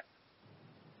with, Ty.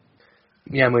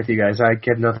 Yeah, I'm with you guys. I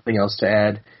have nothing else to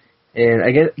add. And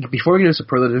I guess before we get into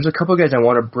superlative, there's a couple of guys I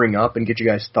want to bring up and get you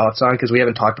guys' thoughts on, because we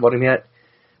haven't talked about him yet.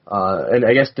 And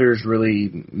I guess there's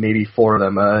really maybe 4 of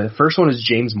them. First one is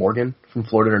James Morgan from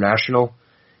Florida International,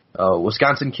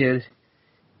 Wisconsin kid.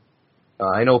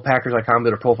 I know Packers.com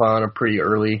did a profile on him pretty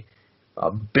early.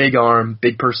 Big arm,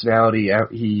 big personality.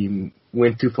 He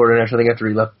went to Florida International, I think, after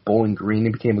he left Bowling Green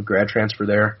and became a grad transfer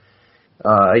there.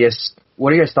 I guess,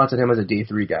 what are your guys' thoughts on him as a day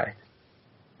 3 guy?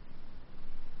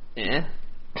 Yeah.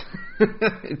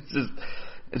 It's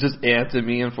just to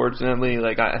me, unfortunately.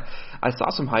 Like I saw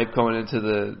some hype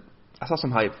I saw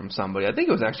some hype from somebody. I think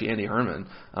it was actually Andy Herman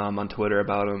on Twitter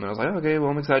about him, and I was like, okay, well,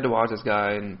 I'm excited to watch this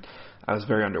guy, and I was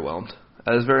very underwhelmed.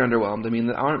 I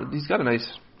mean, he's got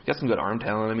some good arm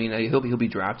talent. I mean, he'll be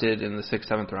drafted in the 6th,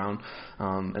 7th round,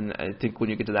 and I think when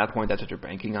you get to that point, that's what you're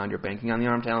banking on. You're banking on the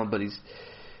arm talent, but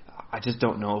I just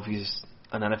don't know if he's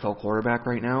an NFL quarterback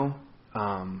right now.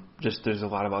 There's a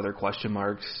lot of other question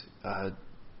marks.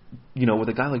 With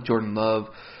a guy like Jordan Love,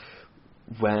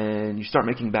 when you start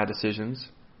making bad decisions,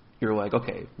 you're like,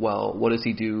 okay, well, what does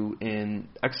he do in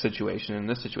X situation, in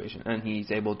this situation? And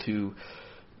he's able to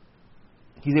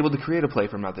create a play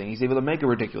from nothing. He's able to make a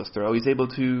ridiculous throw. He's able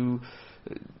to,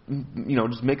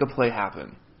 just make a play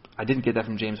happen. I didn't get that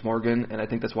from James Morgan, and I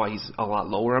think that's why he's a lot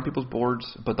lower on people's boards.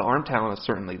 But the arm talent is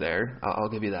certainly there. I'll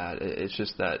give you that. It's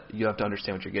just that you have to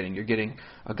understand what you're getting. You're getting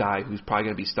a guy who's probably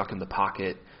going to be stuck in the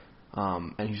pocket,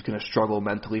 and he's going to struggle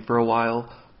mentally for a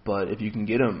while. But if you can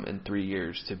get him in 3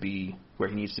 years to be where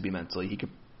he needs to be mentally, he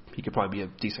could probably be a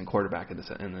decent quarterback in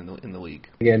the league.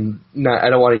 Again, I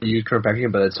don't want to use current back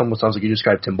again, but it almost sounds like you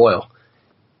described Tim Boyle.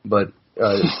 But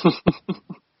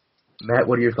Matt,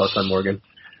 what are your thoughts on Morgan?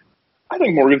 I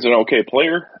think Morgan's an okay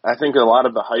player. I think a lot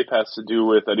of the hype has to do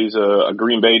with that he's a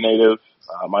Green Bay native.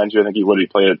 Mind you, I think he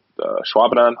played at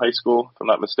Schwabenheim High School, if I'm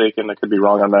not mistaken. I could be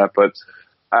wrong on that, but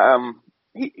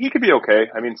he could be okay.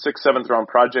 I mean, 6th, 7th round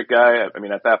project guy. I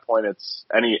mean, at that point, it's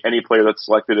any player that's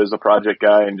selected as a project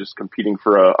guy and just competing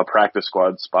for a practice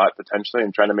squad spot potentially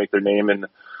and trying to make their name in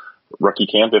rookie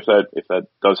camp if that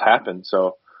does happen.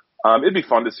 So it'd be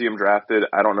fun to see him drafted.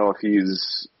 I don't know if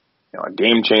he's a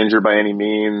game changer by any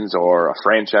means or a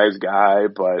franchise guy,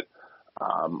 but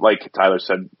like Tyler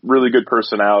said, really good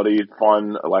personality,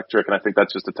 fun, electric, and I think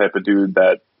that's just the type of dude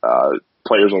that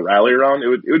players will rally around.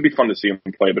 It would be fun to see him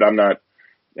play, but I'm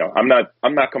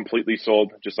not completely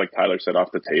sold, just like Tyler said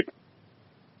off the tape.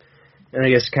 And I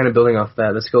guess kind of building off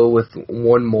that, let's go with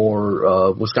one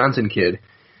more Wisconsin kid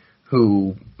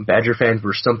who Badger fans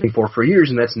were stumping for years,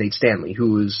 and that's Nate Stanley,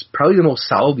 who is probably the most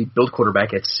solidly built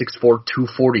quarterback at 6'4",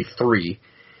 243.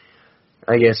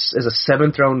 I guess as a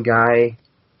 7th-round guy,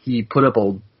 he put up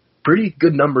a pretty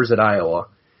good numbers at Iowa,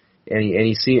 and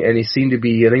he seemed to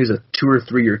be, I think he was a 2 or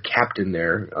 3 year captain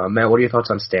there. Matt, what are your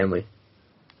thoughts on Stanley?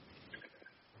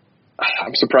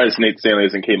 I'm surprised Nate Stanley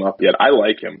hasn't came up yet. I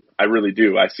like him. I really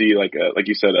do. I see, like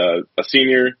you said, a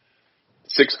senior,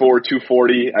 6'4",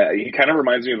 240. He kind of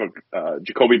reminds me of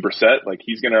Jacoby Brissett. Like,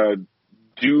 he's going to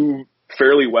do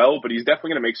fairly well, but he's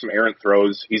definitely going to make some errant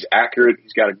throws. He's accurate.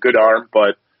 He's got a good arm,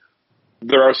 but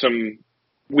there are some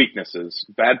weaknesses.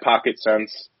 Bad pocket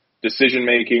sense.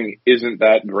 Decision-making isn't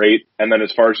that great. And then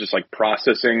as far as just, like,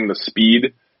 processing the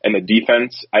speed and the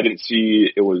defense, I didn't see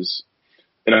it was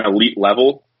in an elite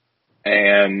level.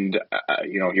 And,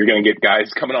 you're going to get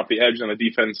guys coming off the edge on the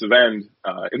defensive end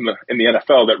in the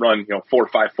NFL that run, 4 or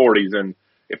 5 40s. And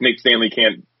if Nate Stanley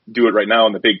can't do it right now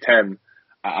in the Big Ten,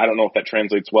 I don't know if that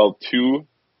translates well to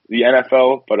the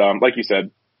NFL. But like you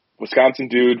said, Wisconsin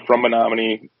dude from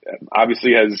Menominee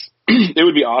obviously has – it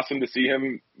would be awesome to see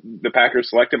him, the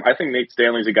Packers select him. I think Nate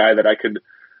Stanley's a guy that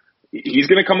he's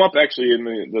going to come up actually in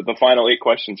the final 8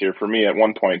 questions here for me at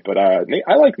one point. But I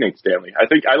like Nate Stanley. I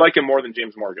think I like him more than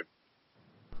James Morgan.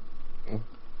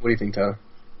 What do you think, Tyler?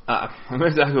 I'm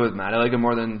exactly with Matt. I like him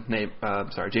more than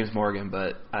James Morgan,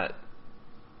 but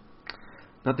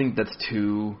nothing that's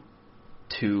too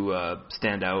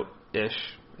standout-ish,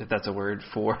 if that's a word,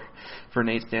 for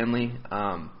Nate Stanley.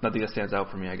 Nothing that stands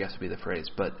out for me, I guess, would be the phrase.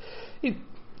 But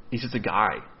he's just a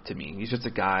guy to me. He's just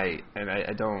a guy, and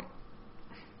I don't.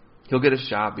 He'll get a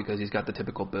shot because he's got the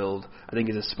typical build. I think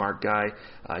he's a smart guy.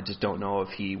 I just don't know if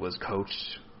he was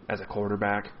coached as a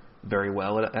quarterback very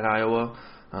well at Iowa.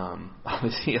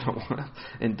 Obviously, I don't want to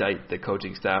indict the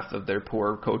coaching staff of their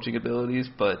poor coaching abilities,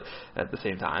 but at the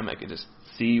same time, I can just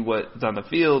see what's on the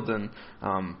field, and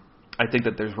I think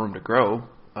that there's room to grow.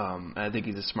 And I think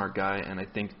he's a smart guy, and I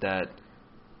think that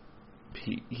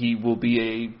he will be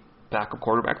a backup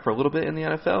quarterback for a little bit in the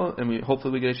NFL, and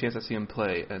hopefully we get a chance to see him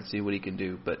play and see what he can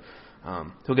do. But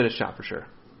he'll get a shot for sure.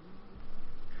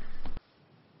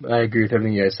 I agree with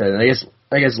everything you guys said. And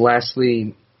I guess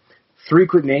lastly, 3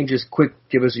 quick names, just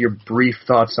give us your brief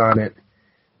thoughts on it,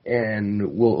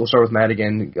 and we'll start with Matt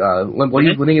again. What do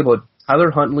you think about Tyler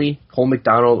Huntley, Cole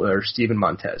McDonald, or Steven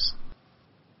Montez?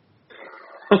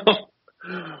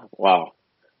 Wow.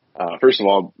 First of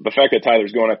all, the fact that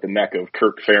Tyler's going at the neck of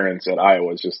Kirk Ferentz at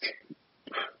Iowa is just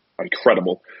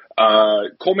incredible.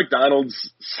 Cole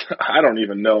McDonald's, I don't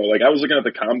even know. Like, I was looking at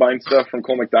the combine stuff from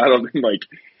Cole McDonald, and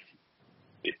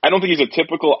I don't think he's a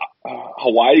typical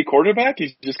Hawaii quarterback.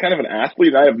 He's just kind of an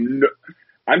athlete.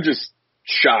 I'm just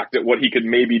shocked at what he could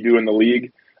maybe do in the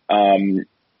league.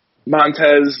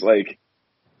 Montez,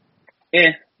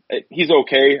 he's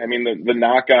okay. I mean, the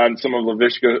knock on some of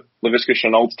Laviska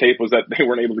Shenault's tape was that they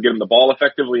weren't able to get him the ball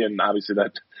effectively, and obviously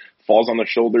that falls on the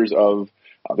shoulders of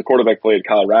the quarterback play at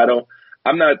Colorado.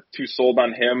 I'm not too sold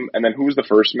on him. And then who was the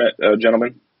first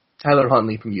gentleman? Tyler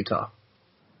Huntley from Utah.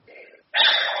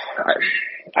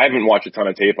 I haven't watched a ton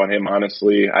of tape on him,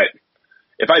 honestly.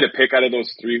 If I had to pick out of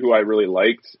those 3 who I really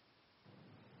liked,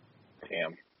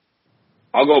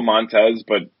 I'll go Montez,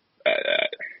 but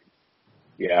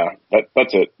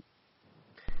that's it.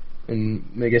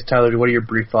 And I guess, Tyler, what are your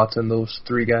brief thoughts on those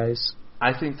 3 guys?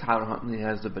 I think Tyler Huntley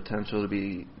has the potential to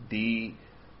be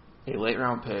a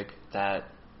late-round pick that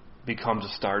becomes a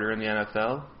starter in the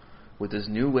NFL with this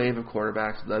new wave of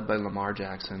quarterbacks led by Lamar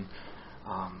Jackson.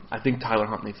 I think Tyler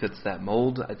Huntley fits that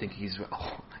mold. I think he's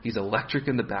electric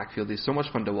in the backfield. He's so much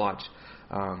fun to watch.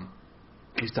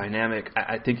 He's dynamic.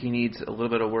 I think he needs a little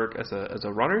bit of work as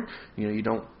a runner.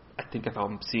 I think if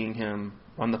I'm seeing him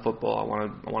run the football, I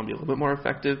want to be a little bit more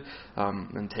effective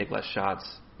and take less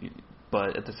shots.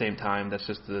 But at the same time, that's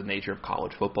just the nature of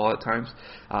college football at times.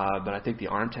 But I think the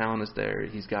arm talent is there.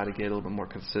 He's got to get a little bit more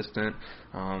consistent.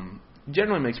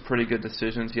 Generally makes pretty good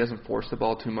decisions. He doesn't force the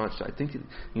ball too much. I think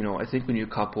when you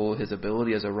couple his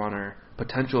ability as a runner,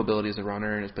 potential ability as a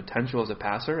runner, and his potential as a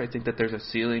passer, I think that there's a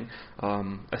ceiling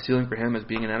for him as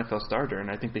being an NFL starter.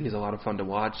 And I think that he's a lot of fun to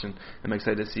watch. And I'm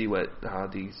excited to see what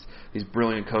these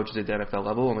brilliant coaches at the NFL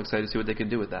level. I'm excited to see what they can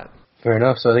do with that. Fair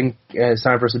enough. So I think it's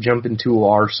time for us to jump into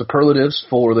our superlatives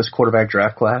for this quarterback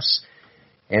draft class.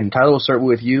 And Tyler, we'll start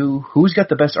with you. Who's got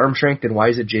the best arm strength, and why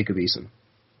is it Jacob Eason?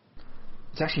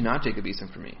 It's actually not Jacob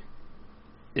Eason for me.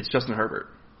 It's Justin Herbert.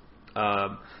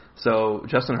 So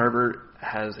Justin Herbert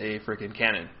has a freaking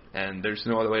cannon, and there's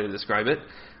no other way to describe it.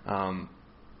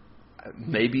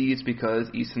 maybe it's because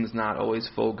Eason's not always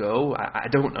full go. I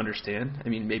don't understand. I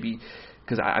mean, maybe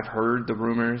because I've heard the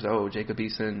rumors, Jacob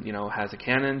Eason, has a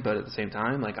cannon, but at the same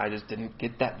time, like, I just didn't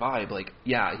get that vibe. Like,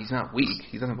 yeah, he's not weak.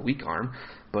 He doesn't have a weak arm,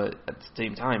 but at the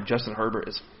same time, Justin Herbert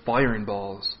is firing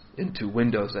balls into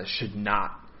windows that should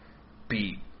not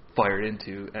be fired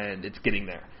into, and it's getting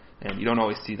there. And you don't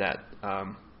always see that.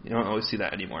 You don't always see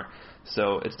that anymore.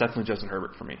 So it's definitely Justin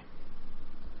Herbert for me.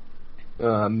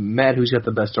 Matt, who's got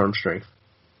the best arm strength?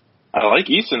 I like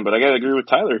Eason, but I gotta agree with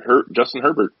Tyler. Justin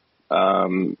Herbert.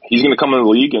 He's going to come in the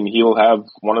league and he'll have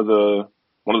one of the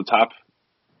top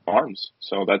arms.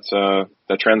 So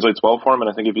that translates well for him. And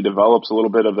I think if he develops a little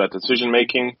bit of that decision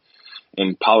making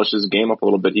and polishes his game up a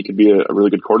little bit, he could be a really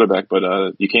good quarterback. But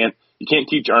you can't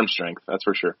teach arm strength, that's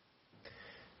for sure.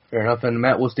 Fair enough. And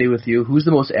Matt, we'll stay with you. Who's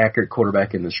the most accurate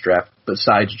quarterback in this draft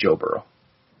besides Joe Burrow?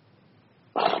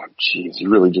 Oh, jeez, you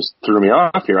really just threw me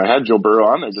off here. I had Joe Burrow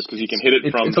on there just because he can hit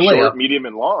it from short, medium,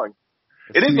 and long.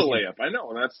 It is a layup, I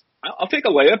know. I'll take a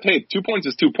layup. Hey, 2 points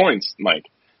is 2 points, Mike.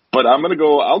 But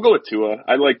I'll go with Tua.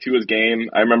 I like Tua's game.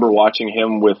 I remember watching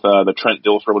him with the Trent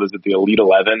Dilfer, the Elite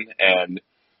 11, and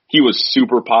he was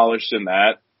super polished in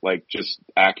that, like just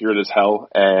accurate as hell.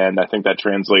 And I think that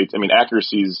translates. I mean,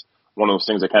 accuracy is one of those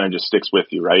things that kind of just sticks with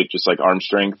you, right? Just like arm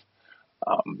strength.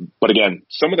 But again,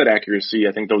 some of that accuracy,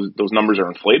 I think those numbers are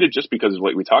inflated just because of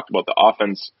what we talked about, the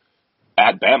offense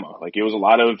at Bama. Like, it was a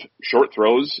lot of short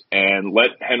throws and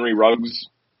let Henry Ruggs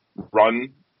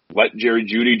run, let Jerry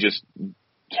Jeudy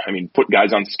put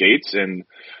guys on skates, and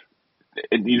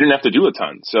you didn't have to do a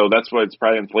ton. So that's why it's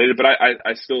probably inflated. But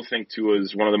I still think Tua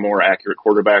is one of the more accurate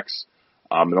quarterbacks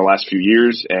in the last few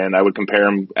years, and I would compare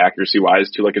him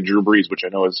accuracy-wise to like a Drew Brees, which I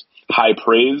know is high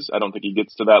praise. I don't think he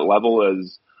gets to that level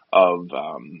of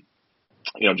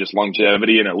just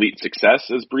longevity and elite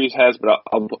success as Brees has, but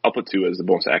I'll put Tua as the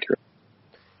most accurate.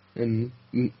 And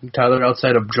Tyler,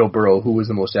 outside of Joe Burrow, who was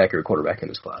the most accurate quarterback in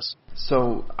this class?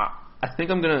 So I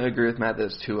think I'm going to agree with Matt that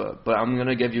it's Tua, but I'm going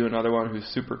to give you another one who's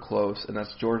super close, and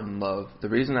that's Jordan Love. The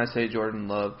reason I say Jordan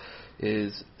Love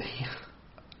is,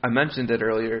 I mentioned it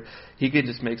earlier, he could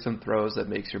just make some throws that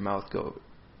makes your mouth go,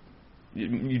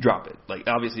 you drop it. Like,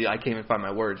 obviously, I can't even find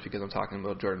my words because I'm talking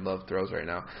about Jordan Love throws right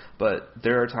now, but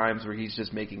there are times where he's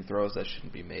just making throws that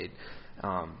shouldn't be made.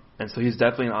 And so he's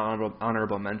definitely an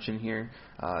honorable mention here.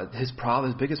 His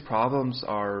biggest problems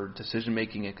are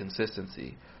decision-making and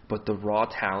consistency, but the raw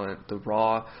talent, the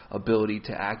raw ability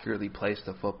to accurately place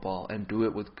the football and do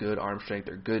it with good arm strength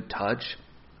or good touch,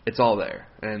 it's all there,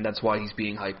 and that's why he's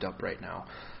being hyped up right now.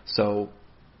 So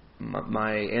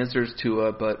my answer is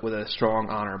Tua, but with a strong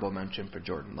honorable mention for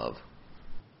Jordan Love.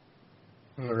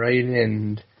 All right,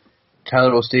 and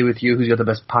Tyler, will stay with you. Who's got the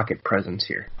best pocket presence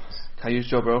here? Can I use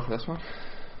Joe Burrow for this one?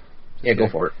 Yeah, go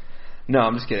for it. No,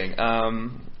 I'm just kidding.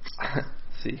 Let's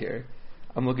see here.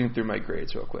 I'm looking through my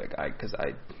grades real quick because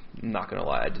I'm not going to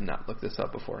lie, I did not look this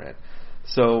up beforehand.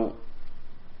 So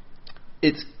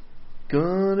it's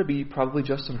going to be probably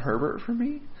Justin Herbert for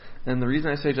me. And the reason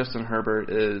I say Justin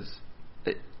Herbert is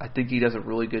I think he does a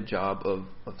really good job of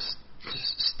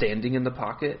just standing in the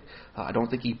pocket. I don't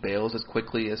think he bails as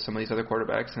quickly as some of these other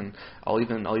quarterbacks, and I'll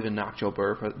even knock Joe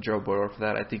Burrow for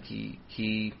that. I think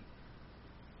he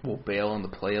will bail on the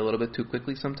play a little bit too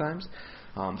quickly sometimes.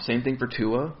 Same thing for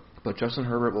Tua, but Justin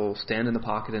Herbert will stand in the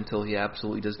pocket until he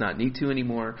absolutely does not need to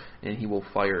anymore, and he will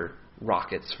fire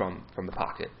rockets from the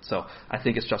pocket. So I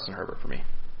think it's Justin Herbert for me.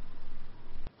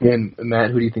 And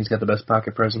Matt, who do you think's got the best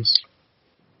pocket presence?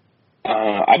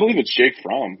 I believe it's Jake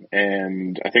Fromm,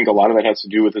 and I think a lot of that has to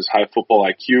do with his high football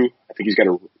IQ. I think he's got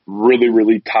a really,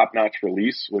 really top-notch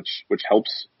release, which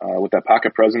helps with that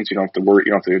pocket presence. You don't have to worry.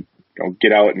 You don't have to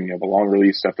get out and you have a long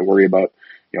release. You have to worry about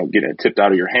getting it tipped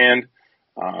out of your hand.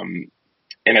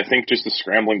 And I think just the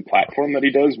scrambling platform that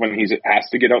he does when he has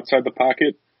to get outside the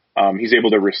pocket, he's able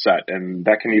to reset, and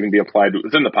that can even be applied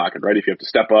within the pocket, right? If you have to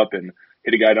step up and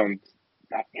hit a guy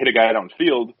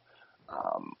downfield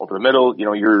over the middle,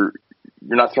 you're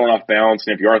not thrown off balance,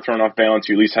 and if you are thrown off balance,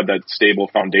 you at least have that stable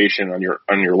foundation on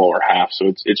your lower half. So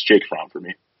it's Jake Fromm for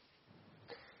me.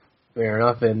 Fair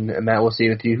enough, and Matt, we'll see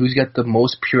with you. Who's got the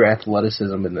most pure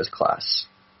athleticism in this class?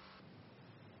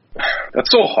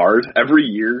 That's so hard every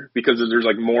year because there's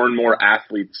like more and more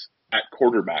athletes at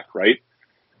quarterback, right?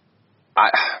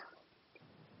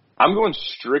 I'm going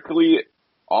strictly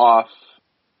off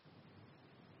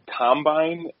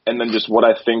combine and then just what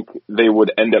I think they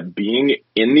would end up being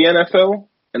in the NFL.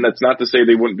 And that's not to say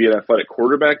they wouldn't be an athletic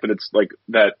quarterback, but it's like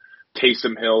that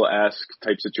Taysom Hill-esque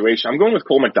type situation. I'm going with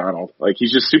Cole McDonald. Like,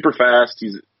 he's just super fast.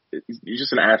 He's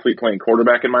just an athlete playing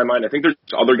quarterback in my mind. I think there's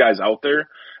other guys out there,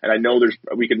 and I know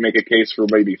we could make a case for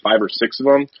maybe 5 or 6 of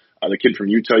them. the kid from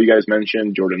Utah you guys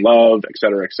mentioned, Jordan Love, et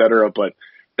cetera, et cetera. But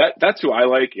that's who I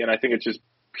like, and I think it's just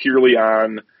purely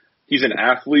on he's an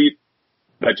athlete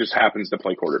that just happens to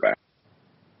play quarterback.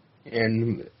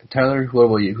 And Tyler, who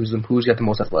about you? Who's got the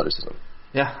most athleticism?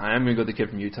 Yeah, I am going to go with the kid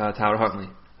from Utah, Tyler Huntley.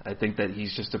 I think that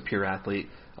he's just a pure athlete,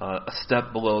 a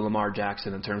step below Lamar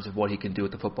Jackson in terms of what he can do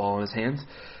with the football in his hands,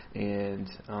 and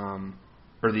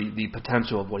or the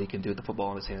potential of what he can do with the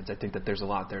football in his hands. I think that there's a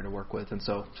lot there to work with, and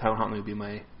so Tyler Huntley would be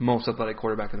my most athletic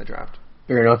quarterback in the draft.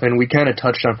 Fair enough, and we kind of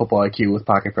touched on football IQ with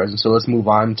pocket presence, so let's move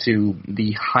on to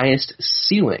the highest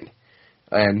ceiling.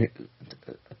 And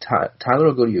Tyler,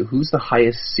 will go to you. Who's the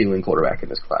highest ceiling quarterback in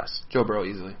this class? Joe Burrow,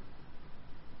 easily.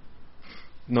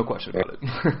 No question about it.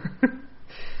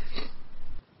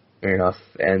 Fair enough.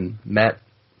 And Matt?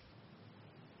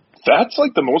 That's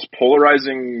like the most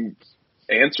polarizing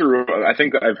answer I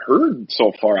think I've heard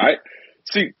so far.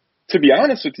 To be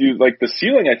honest with you, like the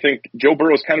ceiling, I think Joe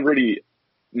Burrow's kind of already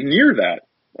near that.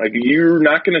 Like you're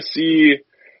not going to see.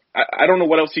 I don't know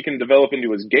what else he can develop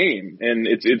into his game, and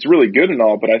it's really good and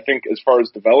all, but I think as far as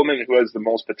development, who has the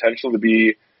most potential to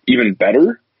be even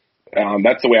better,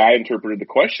 that's the way I interpreted the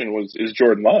question is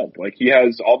Jordan Love. Like he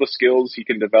has all the skills he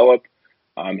can develop.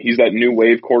 He's that new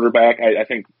wave quarterback. I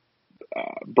think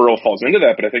Burrow falls into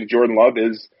that, but I think Jordan Love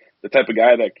is the type of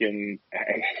guy that can.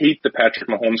 I hate the Patrick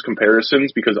Mahomes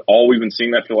comparisons because all we've been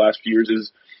seeing that for the last few years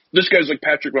is this guy's like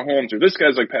Patrick Mahomes or this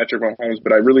guy's like Patrick Mahomes,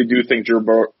 but I really do think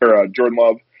Jordan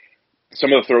Love,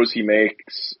 some of the throws he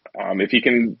makes, if he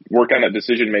can work on that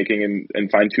decision making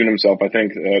and fine tune himself, I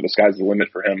think the sky's the limit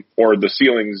for him, or the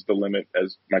ceiling's the limit,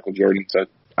 as Michael Jordan said.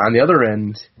 On the other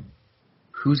end,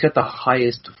 who's got the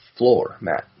highest floor,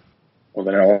 Matt? Well,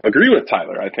 then I'll agree with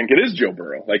Tyler. I think it is Joe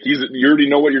Burrow. Like you already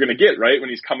know what you're going to get, right? When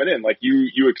he's coming in, like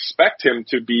you expect him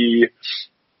to be.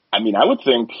 I mean, I would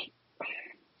think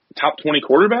top 20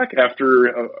 quarterback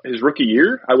after his rookie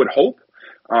year. I would hope.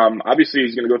 Obviously,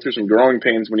 he's going to go through some growing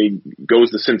pains when he goes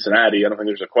to Cincinnati. I don't think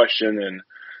there's a question. And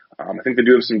I think they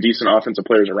do have some decent offensive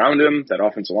players around him. That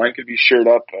offensive line could be shored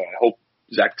up. I hope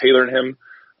Zach Taylor and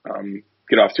him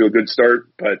get off to a good start.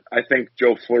 But I think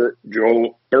Joe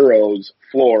Burrow's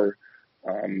floor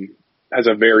has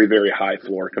a very, very high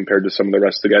floor compared to some of the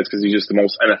rest of the guys because he's just the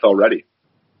most NFL ready.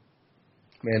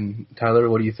 And Tyler,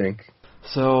 what do you think?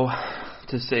 So,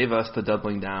 to save us the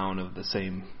doubling down of the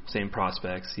same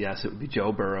prospects, yes, it would be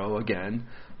Joe Burrow again,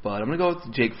 but I'm going to go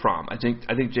with Jake Fromm. I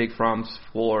think Jake Fromm's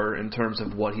floor in terms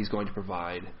of what he's going to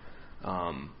provide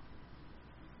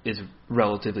is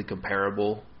relatively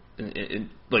comparable.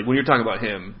 Like when you're talking about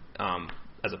him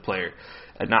as a player,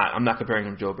 I'm not comparing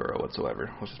him to Joe Burrow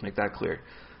whatsoever. Let's just make that clear.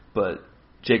 But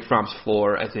Jake Fromm's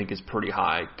floor, I think, is pretty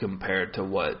high compared to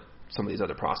what some of these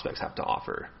other prospects have to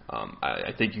offer.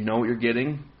 I think you know what you're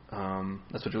getting.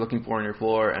 That's what you're looking for in your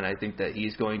floor, and I think that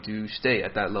he's going to stay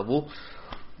at that level.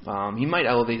 He might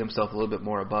elevate himself a little bit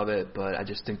more above it, but I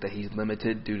just think that he's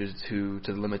limited due to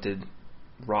the limited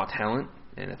raw talent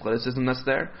and athleticism that's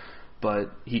there.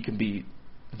 But he can be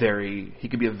a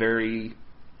very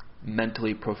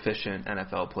mentally proficient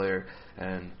NFL player,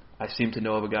 and I seem to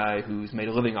know of a guy who's made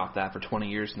a living off that for 20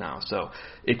 years now. So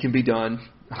it can be done.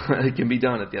 It can be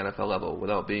done at the NFL level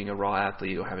without being a raw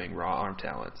athlete or having raw arm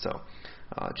talent. So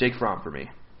Jake Fromm for me.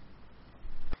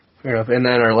 Fair enough. And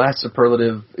then our last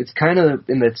superlative, it's kind of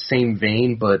in that same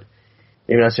vein, but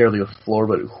maybe not necessarily a floor,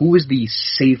 but who is the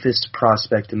safest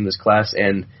prospect in this class?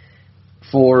 And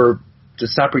to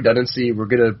stop redundancy, we're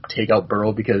going to take out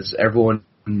Burrow because everyone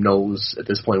knows at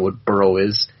this point what Burrow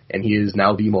is, and he is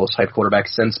now the most hyped quarterback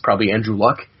since probably Andrew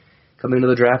Luck coming into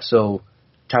the draft. So,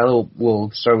 Tyler,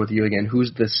 we'll start with you again.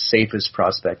 Who's the safest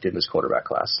prospect in this quarterback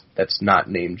class that's not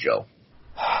named Joe?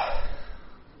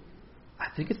 I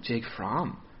think it's Jake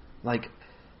Fromm. Like,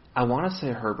 I want to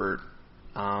say Herbert.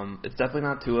 It's definitely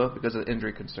not Tua because of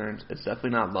injury concerns. It's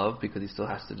definitely not Love because he still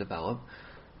has to develop.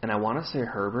 And I want to say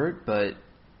Herbert, but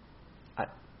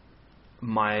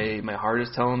my heart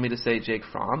is telling me to say Jake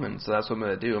Fromm, and so that's what I'm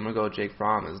going to do. I'm going to go with Jake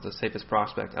Fromm as the safest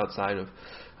prospect outside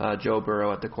of Joe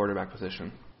Burrow at the quarterback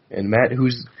position. And Matt,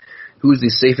 who's the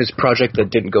safest project that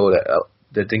didn't go to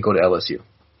LSU?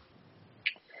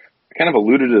 I kind of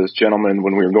alluded to this gentleman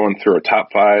when we were going through our top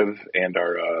five and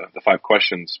our the 5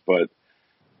 questions, but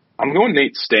I'm going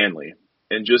Nate Stanley,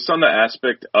 and just on the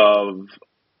aspect of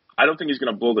I don't think he's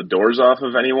going to blow the doors off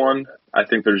of anyone. I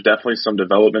think there's definitely some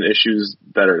development issues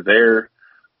that are there,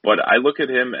 but I look at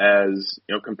him as,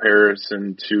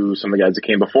 comparison to some of the guys that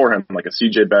came before him, like a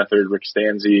C.J. Beathard, Rick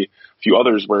Stanzi, a few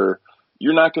others where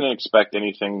you're not going to expect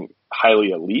anything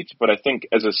highly elite, but I think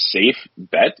as a safe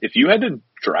bet, if you had to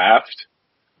draft,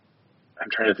 I'm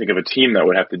trying to think of a team that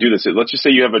would have to do this. Let's just say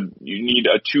you need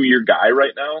a 2-year guy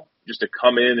right now just to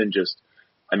come in and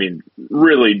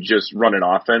really just run an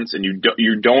offense, and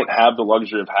you don't have the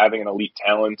luxury of having an elite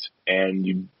talent, and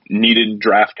you needed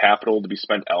draft capital to be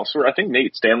spent elsewhere. I think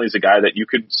Nate Stanley's a guy that you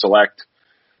could select.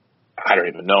 I don't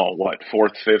even know what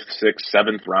 4th, 5th, 6th,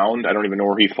 7th round. I don't even know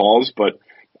where he falls, but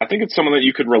I think it's someone that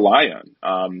you could rely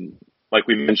on. Like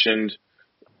we mentioned,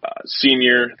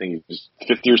 senior. I think he's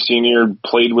 5th-year senior.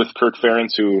 Played with Kirk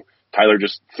Ferentz, who Tyler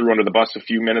just threw under the bus a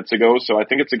few minutes ago. So I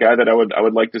think it's a guy that I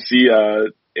would like to see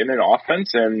in an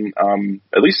offense, and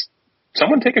at least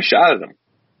someone take a shot at him.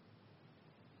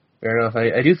 Fair enough.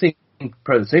 I do think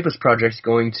probably the safest project is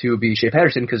going to be Shea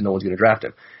Patterson because no one's going to draft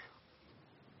him.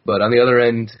 But on the other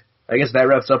end, I guess that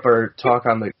wraps up our talk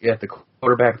on the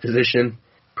quarterback position.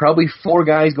 Probably 4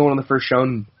 guys going in the first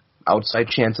round, outside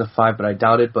chance of 5, but I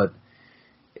doubt it. But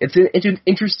it's an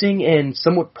interesting and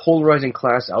somewhat polarizing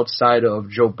class outside of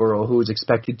Joe Burrow, who is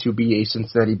expected to be a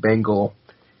Cincinnati Bengal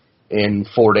in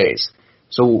 4 days.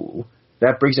 So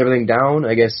that breaks everything down.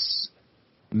 I guess,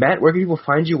 Matt, where can people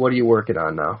find you? What are you working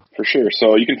on now? For sure.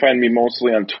 So you can find me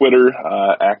mostly on Twitter,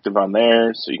 active on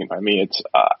there. So you can find me. It's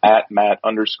at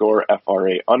Matt_FRA_.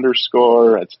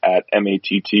 It's at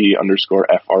MATT_FRA_.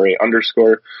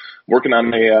 Working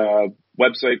on a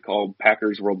website called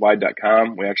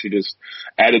PackersWorldwide.com. We actually just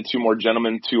added 2 more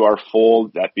gentlemen to our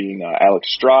fold, that being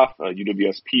Alex Stroff, a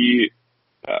UWSP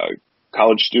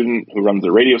college student who runs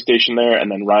the radio station there, and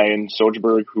then Ryan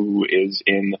Sojberg, who is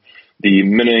in the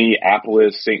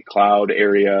Minneapolis, St. Cloud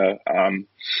area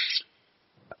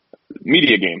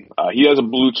media game. He has a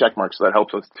blue check mark, so that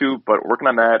helps us too, but working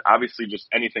on that. Obviously, just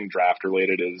anything draft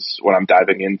related is what I'm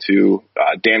diving into.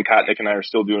 Dan Kotnick and I are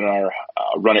still doing our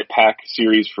Run It Pack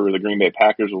series for the Green Bay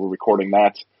Packers. We're recording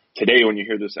that today when you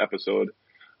hear this episode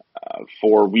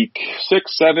for week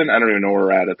 6, 7. I don't even know where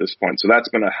we're at this point. So that's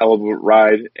been a hell of a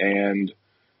ride, and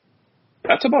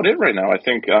that's about it right now. I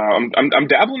think I'm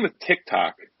dabbling with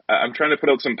TikTok. I'm trying to put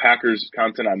out some Packers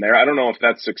content on there. I don't know if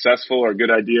that's successful or a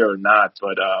good idea or not,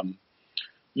 but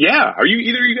yeah. Are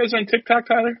either of you guys on TikTok,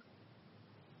 Tyler?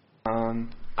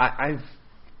 I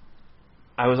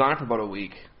was on it for about a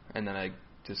week, and then I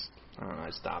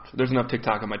stopped. There's enough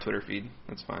TikTok on my Twitter feed.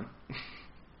 That's fine.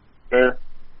 Fair.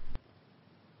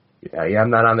 Yeah, I'm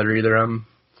not on there either. I'm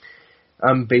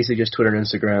basically just Twitter and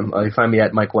Instagram. You find me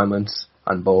at Mike Wendlands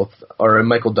on both, or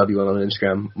Michael W. on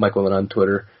Instagram, Mike Wendland on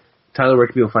Twitter. Tyler, where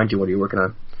can people find you? What are you working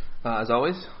on? As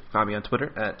always, find me on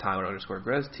Twitter at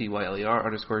Tyler_Grez,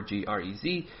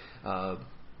 TYLER_GREZ.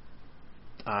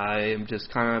 I'm just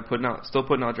kind of still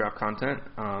putting out draft content.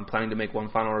 Planning to make one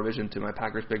final revision to my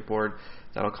Packers big board.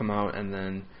 That'll come out, and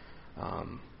then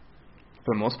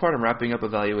for the most part, I'm wrapping up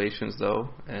evaluations, though,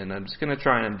 and I'm just going to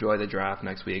try and enjoy the draft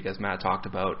next week, as Matt talked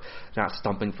about, not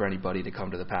stumping for anybody to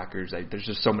come to the Packers. There's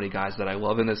just so many guys that I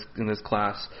love in this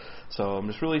class, so I'm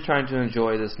just really trying to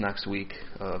enjoy this next week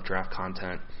of draft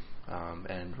content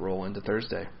and roll into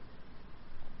Thursday.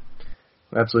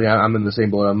 Absolutely, I'm in the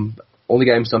same boat. Only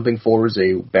guy I'm stumping for is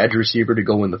a Badger receiver to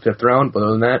go in the 5th round, but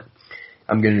other than that,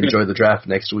 I'm going to enjoy the draft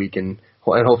next week, and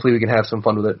hopefully we can have some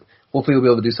fun with it. Hopefully we'll be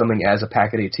able to do something as a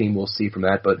Pack-A-Day team. We'll see from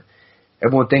that. But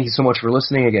everyone, thank you so much for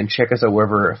listening. Again, check us out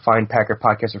wherever fine Packer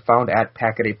podcasts are found, at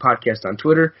Pack-A-Day Podcast on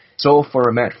Twitter. So for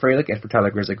Matt Freilich and for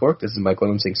Tyler Grizzly-Gork, this is Mike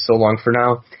Wendland saying so long for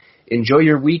now. Enjoy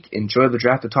your week. Enjoy the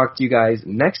draft. To talk to you guys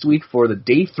next week for the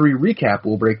Day 3 recap.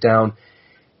 We'll break down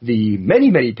the many,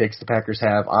 many picks the Packers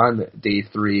have on Day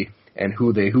 3 and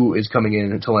who is coming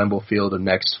into Lambeau Field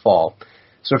next fall.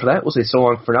 So for that, we'll say so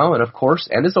long for now. And of course,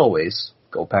 and as always,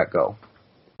 go Pack Go.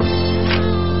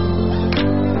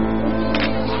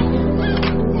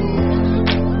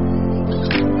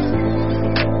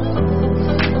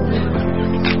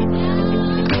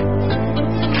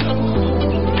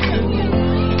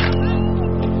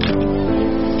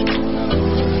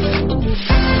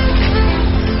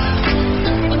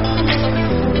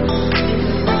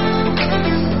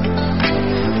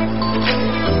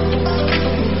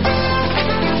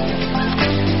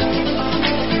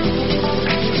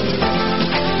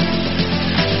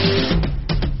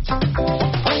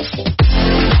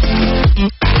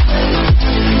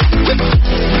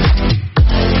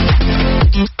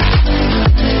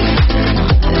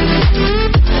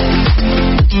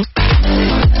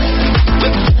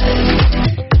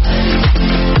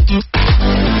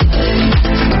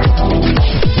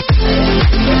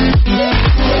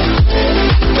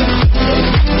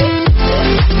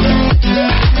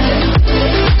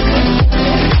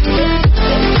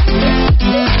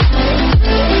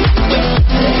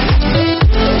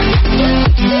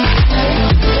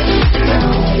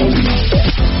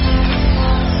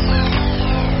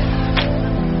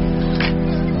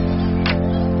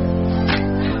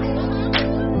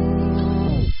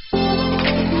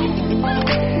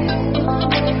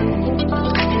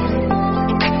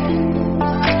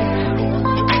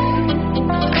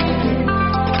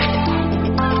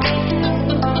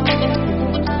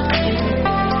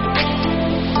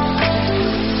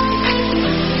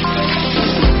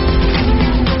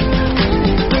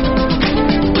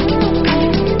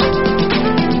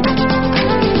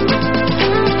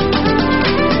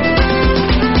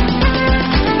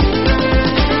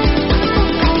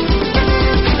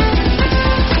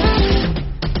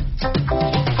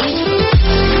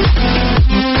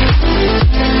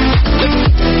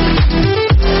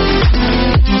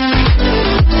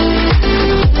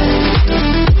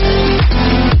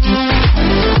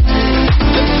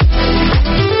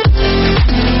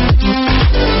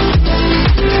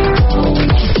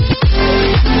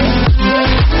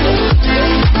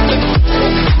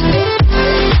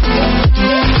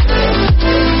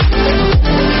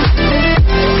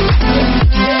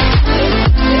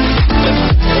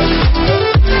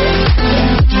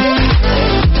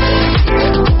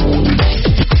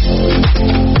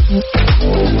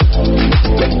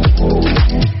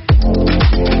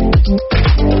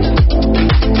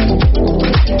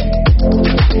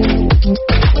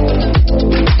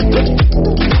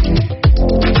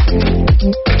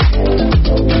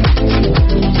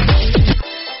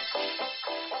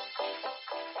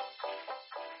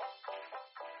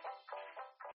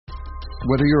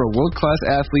 Whether you're a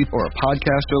world-class athlete or a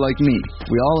podcaster like me,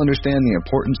 we all understand the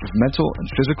importance of mental and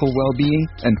physical well-being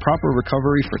and proper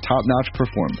recovery for top-notch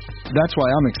performance. That's why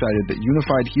I'm excited that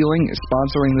Unified Healing is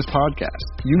sponsoring this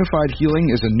podcast. Unified Healing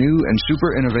is a new and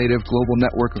super innovative global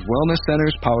network of wellness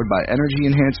centers powered by Energy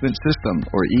Enhancement System,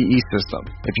 or EE System.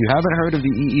 If you haven't heard of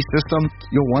the EE System,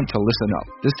 you'll want to listen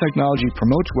up. This technology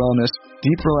promotes wellness,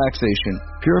 deep relaxation,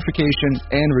 purification,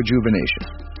 and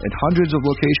rejuvenation. In hundreds of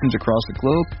locations across the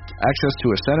globe, access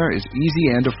to a center is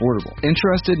easy and affordable.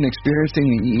 Interested in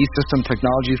experiencing the EE System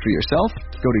technology for yourself?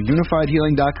 Go to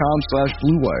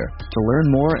unifiedhealing.com/bluewire to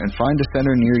learn more and find a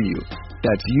center near you.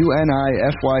 That's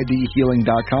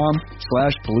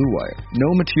UNIFYDhealing.com/bluewire. No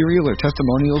material or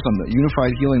testimonials on the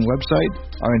Unified Healing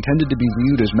website are intended to be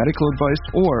viewed as medical advice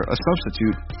or a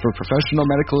substitute for professional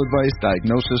medical advice,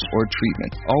 diagnosis, or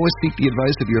treatment. Always seek the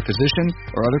advice of your physician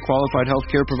or other qualified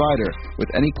healthcare provider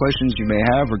with any questions you may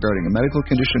have regarding a medical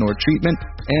condition or treatment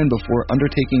and before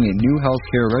undertaking a new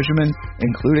healthcare regimen,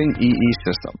 including EE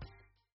System.